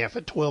 pennies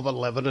at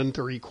 12.11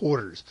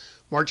 3/4.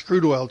 March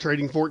crude oil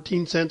trading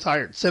 14 cents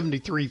higher at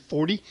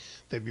 73.40.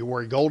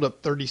 February gold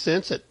up 30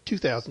 cents at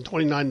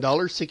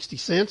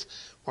 $2,029.60.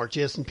 March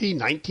S&P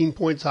 19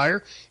 points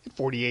higher at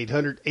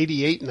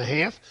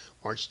 4,888.5.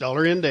 March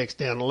dollar index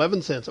down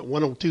 11 cents at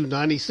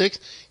 102.96.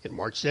 And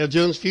March Dow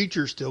Jones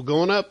futures still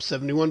going up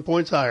 71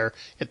 points higher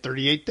at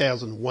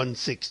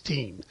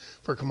 38,116.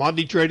 For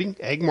commodity trading,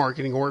 ag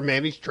marketing, or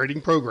managed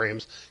trading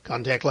programs,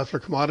 contact Leffler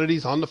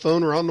Commodities on the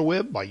phone or on the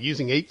web by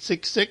using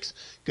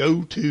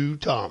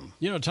 866-GO-TO-TOM.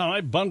 You know, Tom,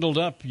 I bundled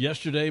up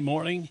yesterday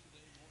morning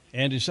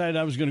and decided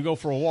I was going to go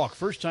for a walk.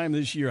 First time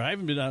this year. I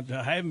haven't been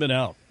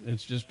out.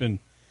 It's just been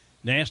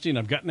nasty, and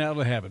I've gotten out of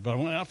the habit. But I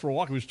went out for a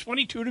walk. It was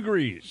 22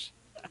 degrees.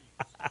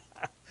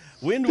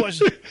 Wind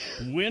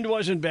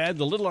wasn't bad.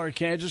 The Little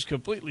Arkansas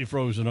completely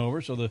frozen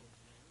over, so the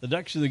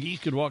ducks and the geese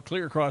could walk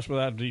clear across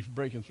without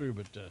breaking through.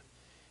 But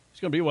it's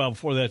going to be a while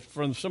before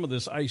some of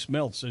this ice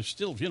melts. There's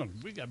still,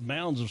 we got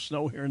mounds of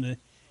snow here in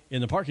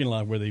the parking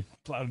lot where they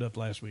plowed it up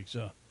last week.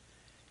 So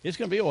it's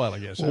going to be a while, I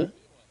guess. Well, huh?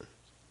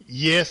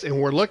 Yes, and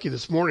we're lucky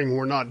this morning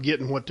we're not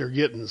getting what they're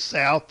getting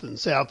south and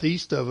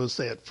southeast of us,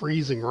 that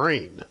freezing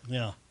rain.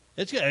 Yeah,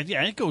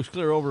 it goes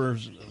clear over.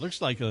 It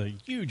looks like a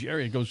huge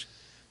area. It goes.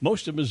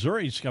 Most of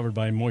Missouri is covered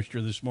by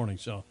moisture this morning,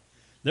 so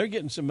they're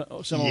getting some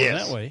over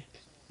that way.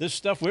 This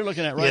stuff we're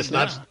looking at now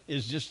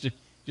is just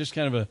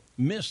kind of a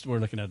mist we're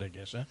looking at, I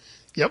guess, huh?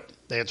 Yep,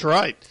 that's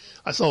right.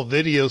 I saw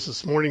videos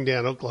this morning down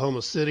in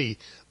Oklahoma City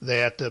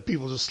that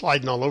people just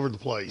sliding all over the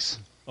place.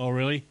 Oh,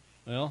 really?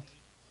 Well,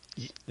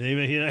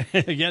 they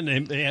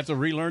have to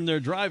relearn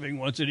their driving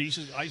once it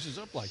ices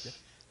up like that.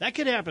 That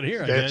could happen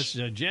here, I guess.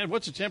 Jan,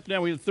 what's the temp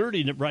now? We have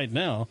 30 right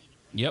now.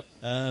 Yep.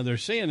 They're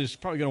saying it's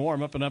probably going to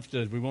warm up enough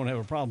that we won't have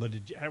a problem.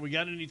 But have we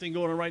got anything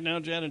going on right now,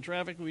 Jan, in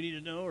traffic we need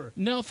to know? Or?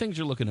 No, things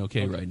are looking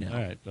okay right now.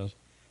 All right. Well,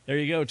 there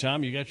you go,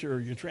 Tom. You got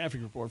your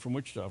traffic report from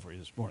Wichita for you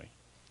this morning.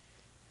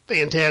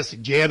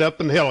 Fantastic. Jad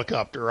up in the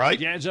helicopter, right?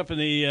 Jad's up in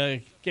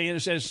the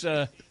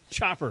KNSS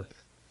chopper.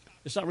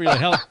 It's not really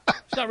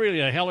It's not really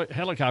a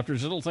helicopter.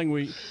 It's a little thing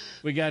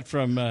we got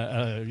from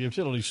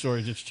utility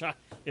storage.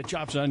 It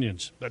chops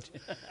onions. But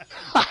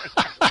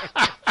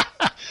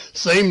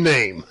same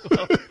name.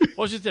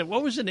 What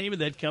was the name of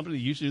that company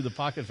that used to do the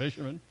pocket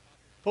fisherman?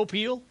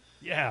 Popeil?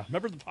 Yeah,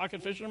 remember the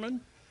pocket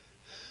fisherman?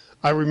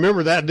 I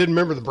remember that. I didn't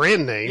remember the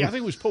brand name. Yeah, I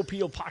think it was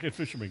Popeil Pocket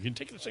Fisherman. You can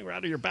take this thing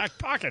out of your back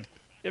pocket.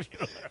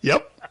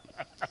 Yep.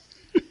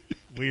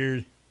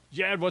 Weird.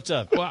 Jad, what's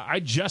up? Well, I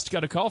just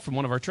got a call from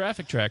one of our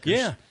traffic trackers.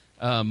 Yeah.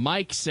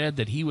 Mike said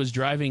that he was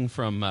driving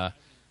from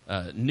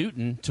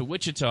Newton to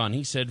Wichita, and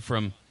he said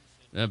from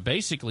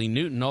basically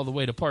Newton all the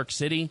way to Park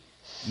City,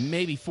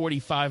 maybe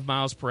 45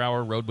 miles per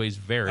hour. Roadways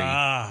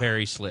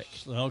very slick.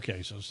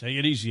 Okay, so take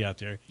it easy out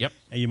there. Yep.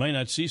 And you might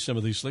not see some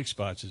of these slick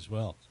spots as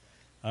well.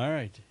 All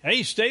right.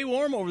 Hey, stay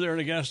warm over there in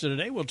Augusta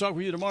today. We'll talk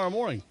with you tomorrow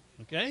morning.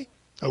 Okay?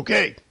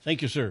 Okay.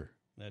 Thank you, sir.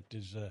 That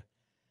is the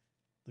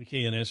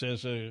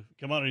KNSS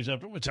Commodities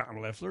Update with Tom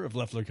Leffler of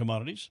Leffler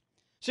Commodities.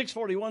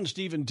 641,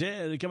 Steve and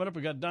Ted. Coming up,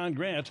 we got Don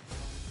Grant,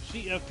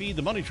 CFP,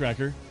 the Money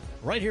Tracker,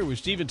 right here with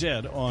Steve and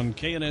Ted on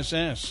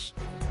KNSS.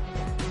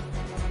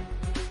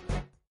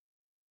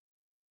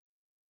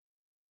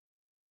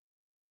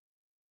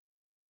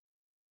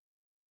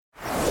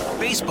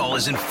 Baseball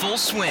is in full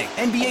swing.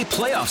 NBA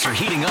playoffs are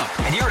heating up,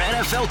 and your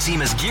NFL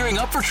team is gearing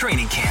up for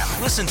training camp.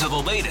 Listen to the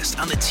latest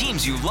on the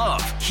teams you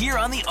love here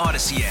on the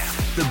Odyssey app.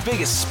 The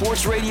biggest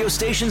sports radio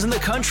stations in the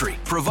country,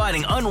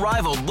 providing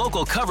unrivaled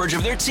local coverage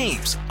of their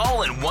teams,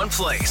 all in one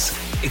place.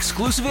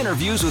 Exclusive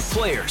interviews with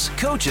players,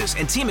 coaches,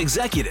 and team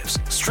executives,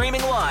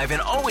 streaming live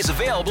and always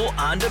available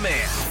on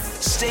demand.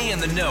 Stay in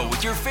the know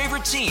with your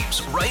favorite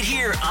teams right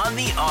here on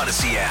the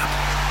Odyssey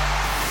app.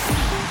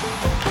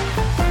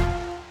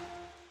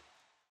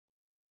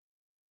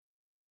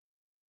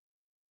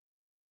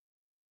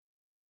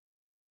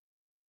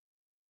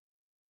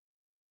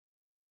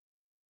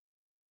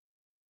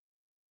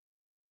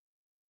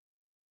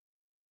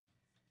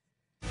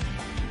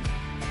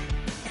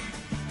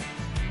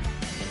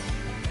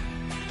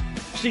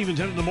 Steve and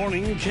Ted in the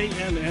morning,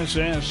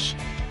 KNSS.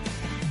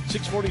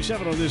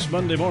 647 on this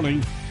Monday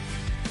morning.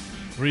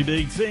 Three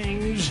big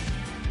things.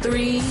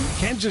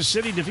 Kansas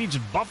City defeats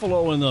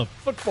Buffalo in the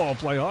football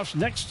playoffs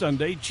next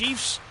Sunday.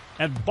 Chiefs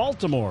at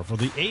Baltimore for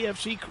the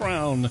AFC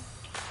crown.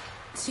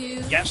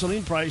 2.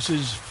 Gasoline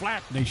prices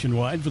flat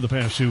nationwide for the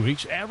past 2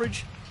 weeks.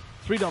 Average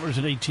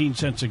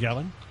 $3.18 a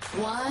gallon.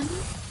 1.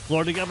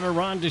 Florida Governor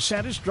Ron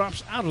DeSantis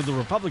drops out of the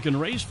Republican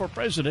race for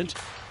president.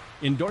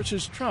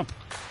 Endorses Trump.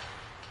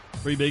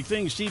 Three big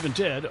things, Steve and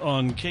Ted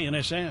on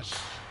KNSS.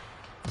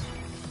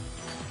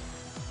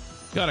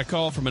 Got a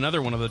call from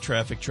another one of the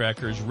traffic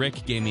trackers.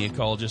 Rick gave me a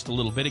call just a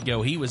little bit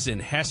ago. He was in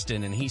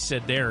Heston, and he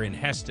said there in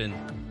Heston,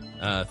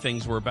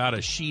 things were about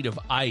a sheet of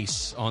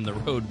ice on the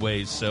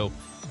roadways. So,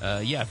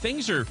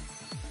 things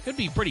could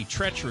be pretty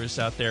treacherous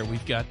out there.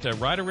 We've got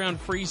right around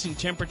freezing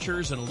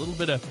temperatures and a little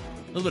bit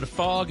of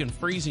fog and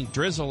freezing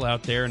drizzle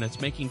out there, and it's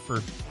making for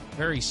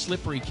very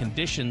slippery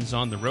conditions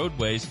on the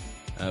roadways.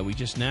 We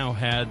just now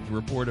had a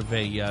report of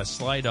a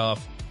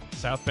slide-off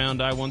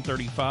southbound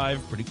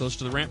I-135, pretty close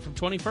to the ramp from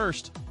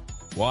 21st.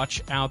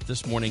 Watch out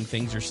this morning.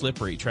 Things are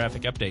slippery.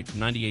 Traffic update from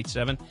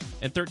 98.7 and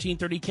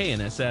 1330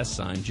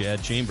 KNSS. I'm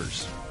Jad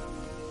Chambers.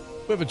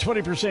 We have a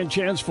 20%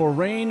 chance for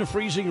rain,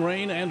 freezing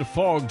rain, and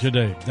fog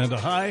today, and a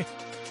high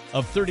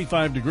of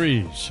 35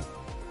 degrees.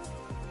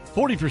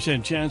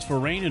 40% chance for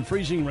rain and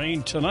freezing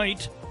rain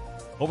tonight.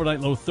 Overnight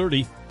low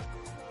 30.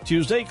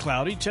 Tuesday,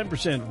 cloudy,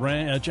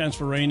 10% chance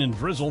for rain and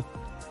drizzle,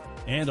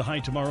 and a high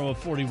tomorrow of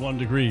 41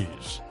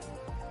 degrees.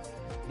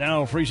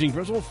 Now freezing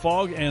drizzle,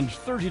 fog, and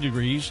 30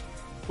 degrees.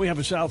 We have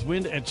a south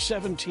wind at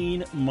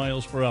 17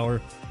 miles per hour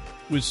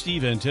with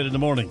Steve and Ted in the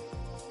morning.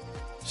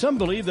 Some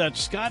believe that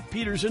Scott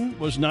Peterson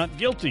was not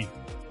guilty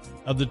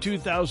of the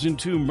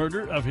 2002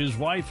 murder of his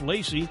wife,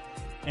 Lacey,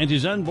 and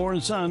his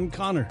unborn son,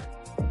 Connor.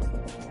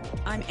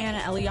 I'm Anna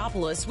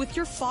Eliopoulos with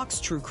your Fox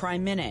True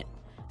Crime Minute.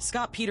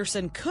 Scott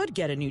Peterson could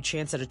get a new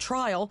chance at a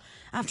trial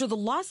after the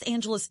Los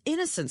Angeles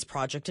Innocence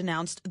Project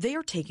announced they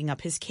are taking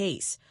up his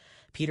case.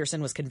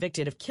 Peterson was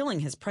convicted of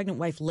killing his pregnant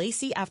wife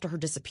Lacey after her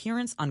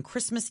disappearance on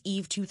Christmas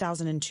Eve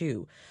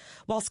 2002.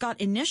 While Scott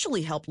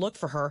initially helped look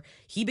for her,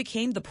 he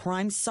became the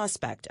prime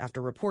suspect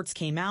after reports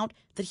came out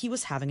that he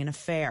was having an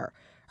affair.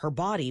 Her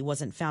body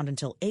wasn't found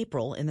until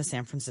April in the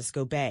San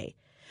Francisco Bay.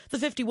 The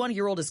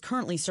 51-year-old is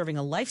currently serving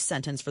a life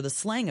sentence for the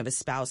slaying of his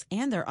spouse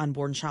and their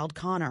unborn child,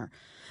 Connor.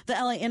 The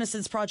LA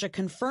Innocence Project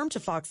confirmed to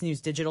Fox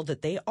News Digital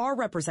that they are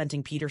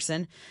representing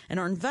Peterson and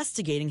are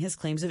investigating his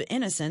claims of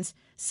innocence,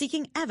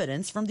 seeking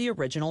evidence from the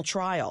original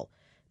trial.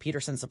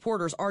 Peterson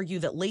supporters argue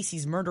that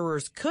Lacey's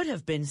murderers could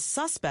have been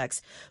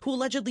suspects who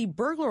allegedly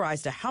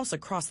burglarized a house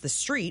across the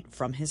street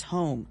from his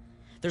home.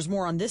 There's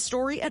more on this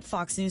story at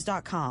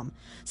foxnews.com.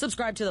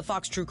 Subscribe to the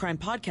Fox True Crime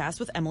Podcast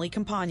with Emily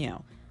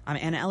Campagno. I'm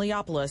Anna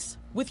Eliopoulos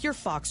with your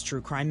Fox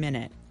True Crime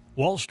Minute.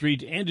 Wall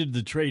Street ended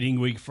the trading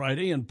week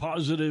Friday in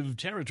positive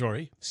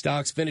territory.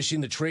 Stocks finishing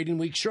the trading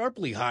week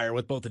sharply higher,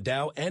 with both the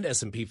Dow and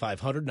S&P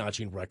 500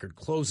 notching record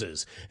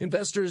closes.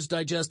 Investors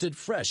digested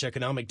fresh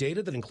economic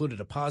data that included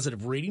a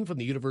positive reading from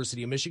the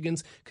University of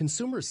Michigan's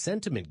Consumer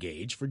Sentiment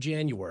Gauge for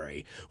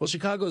January. Well,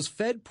 Chicago's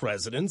Fed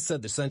president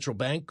said the central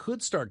bank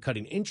could start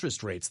cutting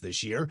interest rates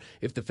this year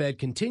if the Fed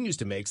continues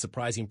to make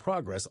surprising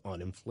progress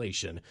on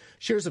inflation.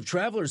 Shares of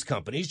travelers'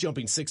 companies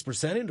jumping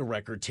 6% into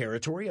record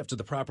territory after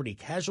the property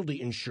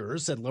casualty insurers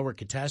said lower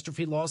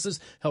catastrophe losses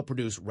help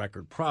produce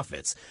record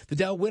profits. The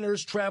Dow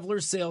winners,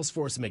 Travelers,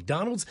 Salesforce, and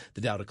McDonald's.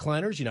 The Dow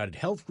decliners, United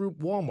Health Group,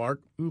 Walmart,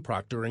 and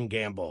Procter &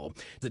 Gamble.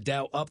 The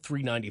Dow up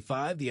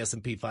 395, the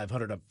S&P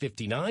 500 up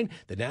 59,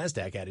 the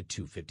NASDAQ added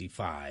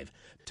 255.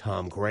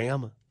 Tom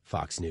Graham,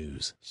 Fox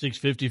News.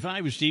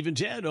 6:55 with Steve and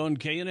Ted on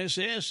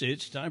KNSS.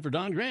 It's time for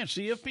Don Grant,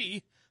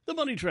 CFP, the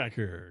Money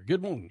Tracker.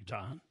 Good morning,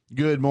 Don.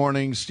 Good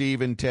morning,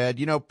 Steve and Ted.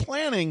 You know,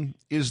 planning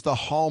is the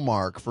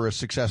hallmark for a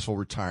successful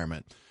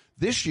retirement.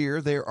 This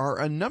year, there are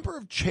a number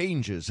of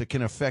changes that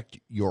can affect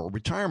your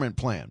retirement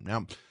plan.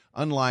 Now,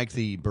 unlike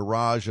the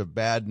barrage of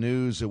bad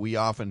news that we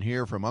often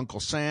hear from Uncle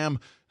Sam,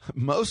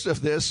 most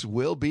of this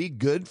will be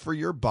good for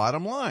your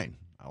bottom line.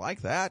 I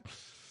like that.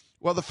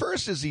 Well, the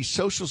first is the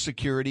Social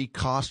Security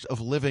cost of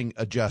living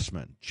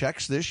adjustment.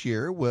 Checks this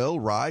year will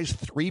rise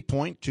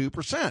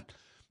 3.2%.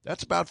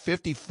 That's about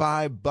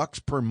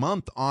 $55 per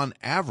month on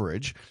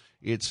average.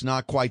 It's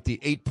not quite the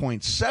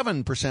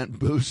 8.7%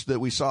 boost that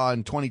we saw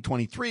in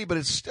 2023, but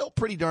it's still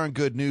pretty darn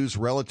good news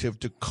relative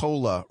to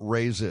COLA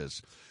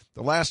raises.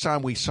 The last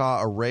time we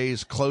saw a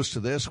raise close to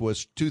this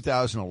was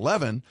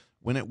 2011,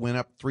 when it went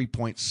up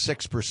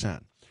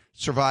 3.6%.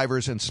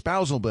 Survivors and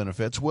spousal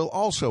benefits will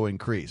also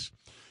increase.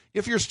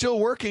 If you're still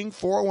working,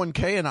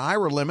 401k and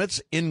IRA limits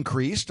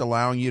increased,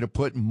 allowing you to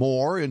put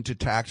more into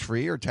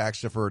tax-free or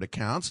tax-deferred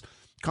accounts.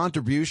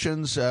 Contributors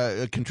can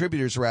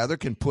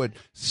put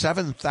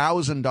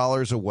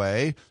 $7,000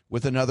 away,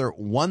 with another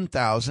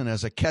 $1,000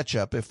 as a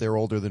catch-up if they're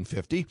older than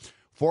 50.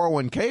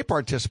 401k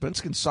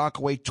participants can sock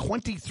away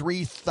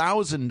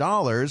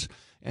 $23,000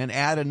 and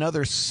add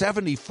another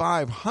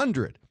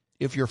 $7,500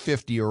 if you're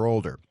 50 or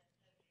older.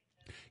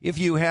 If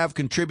you have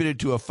contributed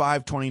to a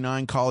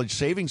 529 college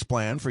savings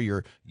plan for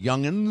your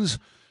young'uns,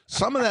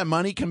 some of that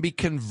money can be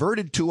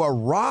converted to a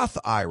Roth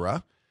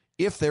IRA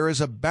if there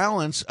is a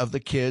balance of the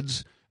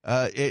kids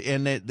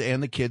and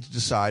the kids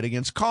decide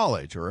against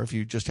college, or if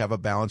you just have a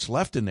balance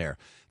left in there.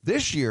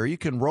 This year, you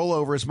can roll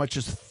over as much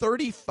as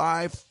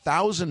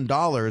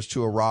 $35,000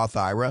 to a Roth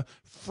IRA,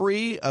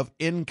 free of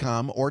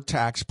income or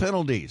tax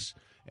penalties.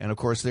 And, of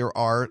course, there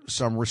are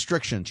some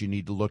restrictions you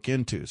need to look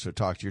into, so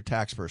talk to your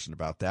tax person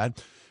about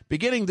that.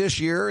 Beginning this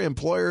year,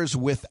 employers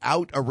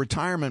without a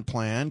retirement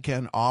plan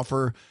can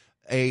offer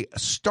a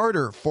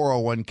starter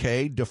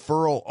 401k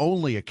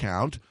deferral-only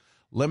account.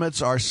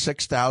 Limits are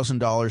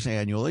 $6,000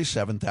 annually,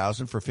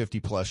 $7,000 for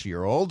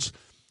 50-plus-year-olds.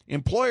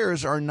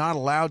 Employers are not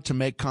allowed to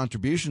make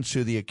contributions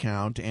to the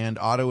account, and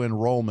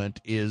auto-enrollment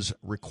is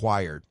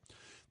required.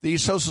 The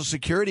Social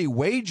Security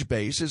wage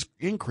base is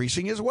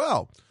increasing as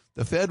well.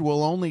 The Fed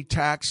will only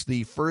tax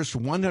the first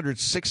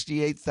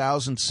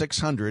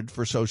 $168,600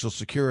 for Social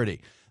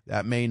Security.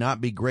 That may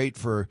not be great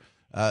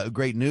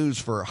news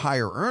for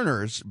higher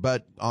earners,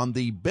 but on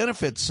the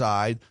benefit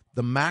side,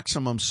 the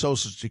maximum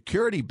Social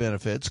Security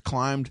benefits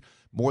climbed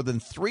more than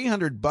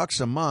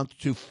 $300 a month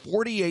to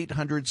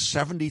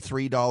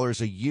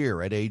 $4,873 a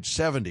year at age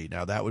 70.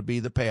 Now, that would be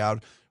the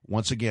payout,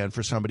 once again,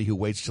 for somebody who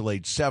waits till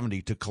age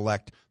 70 to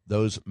collect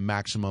those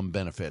maximum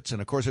benefits.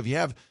 And, of course, if you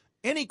have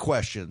any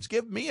questions,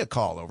 give me a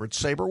call over at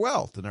Sabre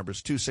Wealth. The number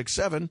is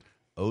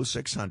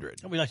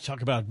 267-0600. We like to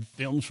talk about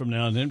films from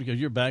now and then because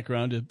your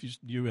background,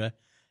 you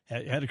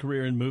had a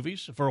career in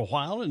movies for a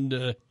while,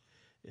 and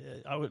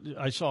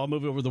I saw a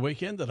movie over the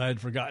weekend that I had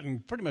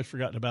pretty much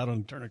forgotten about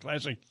on Turner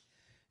Classic,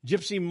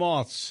 Gypsy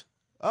Moths.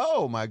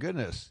 Oh, my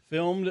goodness.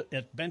 Filmed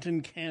at Benton,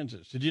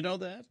 Kansas. Did you know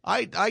that?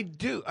 I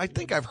do. I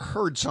think I've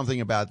heard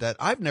something about that.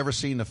 I've never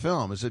seen the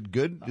film. Is it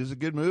good? Is it a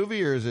good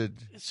movie, or is it?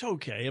 It's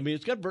okay. I mean,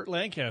 it's got Burt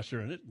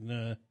Lancaster in it.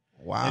 And,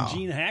 wow. And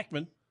Gene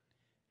Hackman.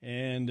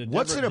 And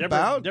what's it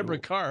about? Deborah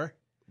Carr.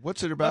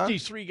 What's it about?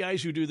 These three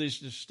guys who do this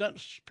stunt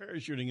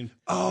parachuting and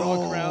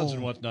draw crowds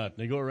and whatnot.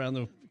 They go around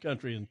the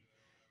country and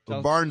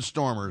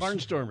Barnstormers.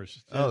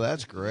 Barnstormers. Oh,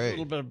 that's great. A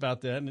little bit about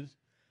that, and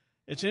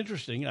it's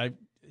interesting.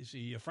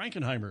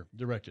 Frankenheimer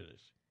directed it.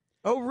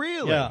 Oh,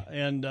 really? Yeah,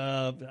 and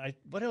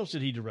what else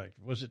did he direct?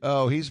 Was it?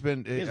 Oh, he's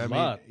been.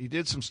 He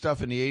did some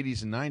stuff in the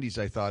 80s and 90s,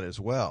 I thought, as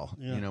well.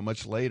 Yeah. You know,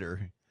 much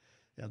later.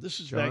 Yeah, this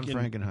is John back in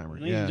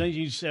Frankenheimer.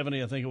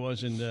 1970, I think it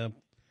was, and the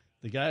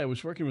guy I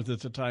was working with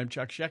at the time,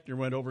 Chuck Schechter,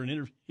 went over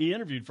and he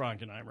interviewed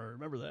Frankenheimer. I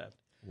remember that.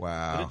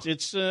 Wow. But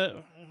it's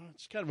kind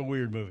of a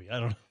weird movie.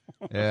 I don't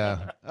know.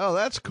 Yeah. Oh,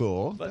 that's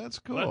cool. That's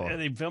cool. But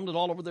they filmed it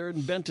all over there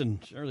in Benton.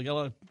 Sure, they got a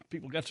lot of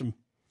people got some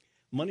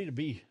money to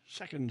be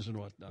seconds and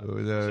whatnot.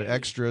 The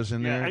extras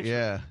in there,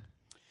 yeah.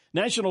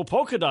 National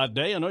Polka Dot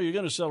Day. I know you're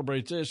going to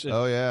celebrate this.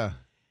 Oh, yeah.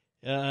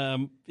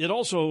 It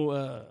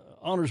also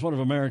honors one of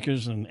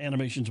America's and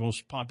animation's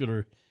most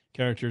popular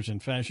characters in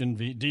fashion.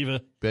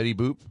 Diva. Betty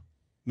Boop.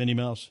 Minnie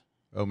Mouse.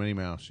 Oh, Minnie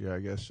Mouse. Yeah, I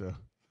guess so.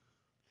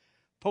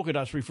 Polka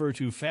dots refer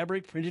to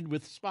fabric printed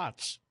with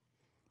spots.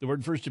 The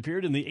word first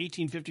appeared in the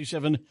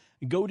 1857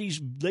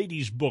 Godey's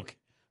Ladies Book,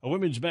 a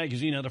women's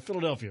magazine out of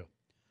Philadelphia.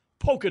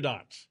 Polka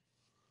dots.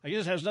 I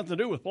guess it has nothing to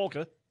do with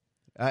polka.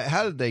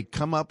 How did they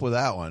come up with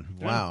that one?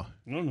 Yeah, Wow.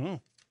 I don't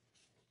know.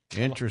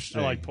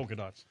 Interesting. I like polka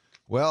dots.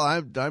 Well,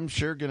 I'm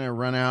sure going to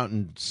run out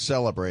and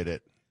celebrate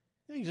it.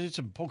 I think it's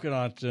some polka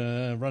dot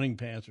running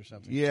pants or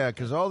something. Yeah,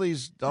 because all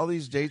these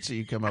dates that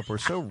you come up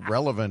with are so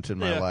relevant in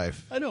my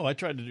life. I know. I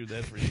tried to do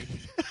that for you.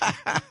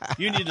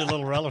 You need a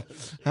little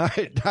relevance.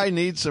 I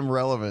need some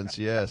relevance.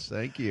 Yes,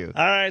 thank you.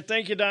 All right,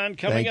 thank you, Don.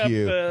 Coming Thank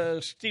you.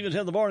 up, Stephen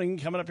 10 in the morning.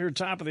 Coming up here,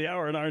 top of the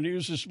hour in our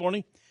news this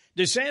morning.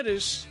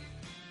 DeSantis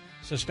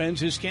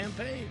suspends his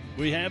campaign.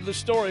 We have the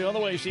story on the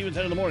way. Stephen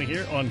 10 in the morning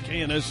here on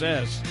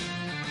KNSS.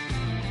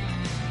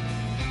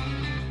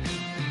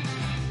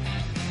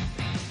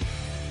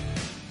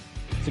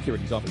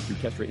 Securities offered through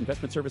Kestra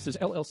Investment Services,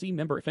 LLC,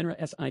 member FINRA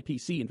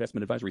SIPC.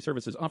 Investment advisory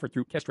services offered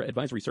through Kestra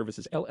Advisory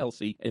Services,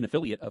 LLC, an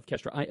affiliate of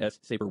Kestra IS.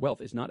 Saber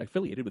Wealth is not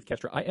affiliated with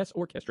Kestra IS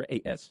or Kestra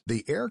AS.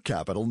 The Air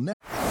Capital Net.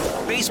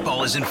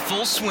 Baseball is in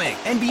full swing.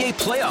 NBA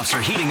playoffs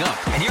are heating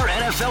up, and your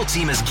NFL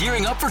team is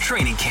gearing up for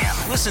training camp.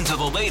 Listen to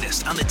the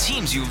latest on the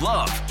teams you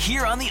love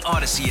here on the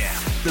Odyssey app.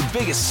 The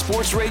biggest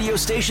sports radio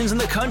stations in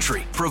the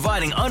country,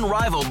 providing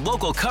unrivaled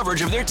local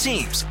coverage of their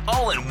teams,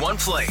 all in one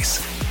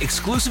place.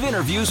 Exclusive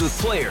interviews with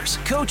players,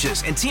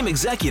 coaches, and team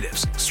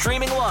executives,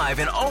 streaming live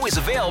and always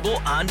available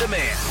on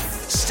demand.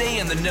 Stay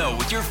in the know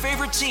with your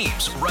favorite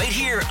teams right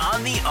here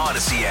on the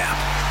Odyssey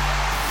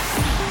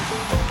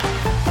app.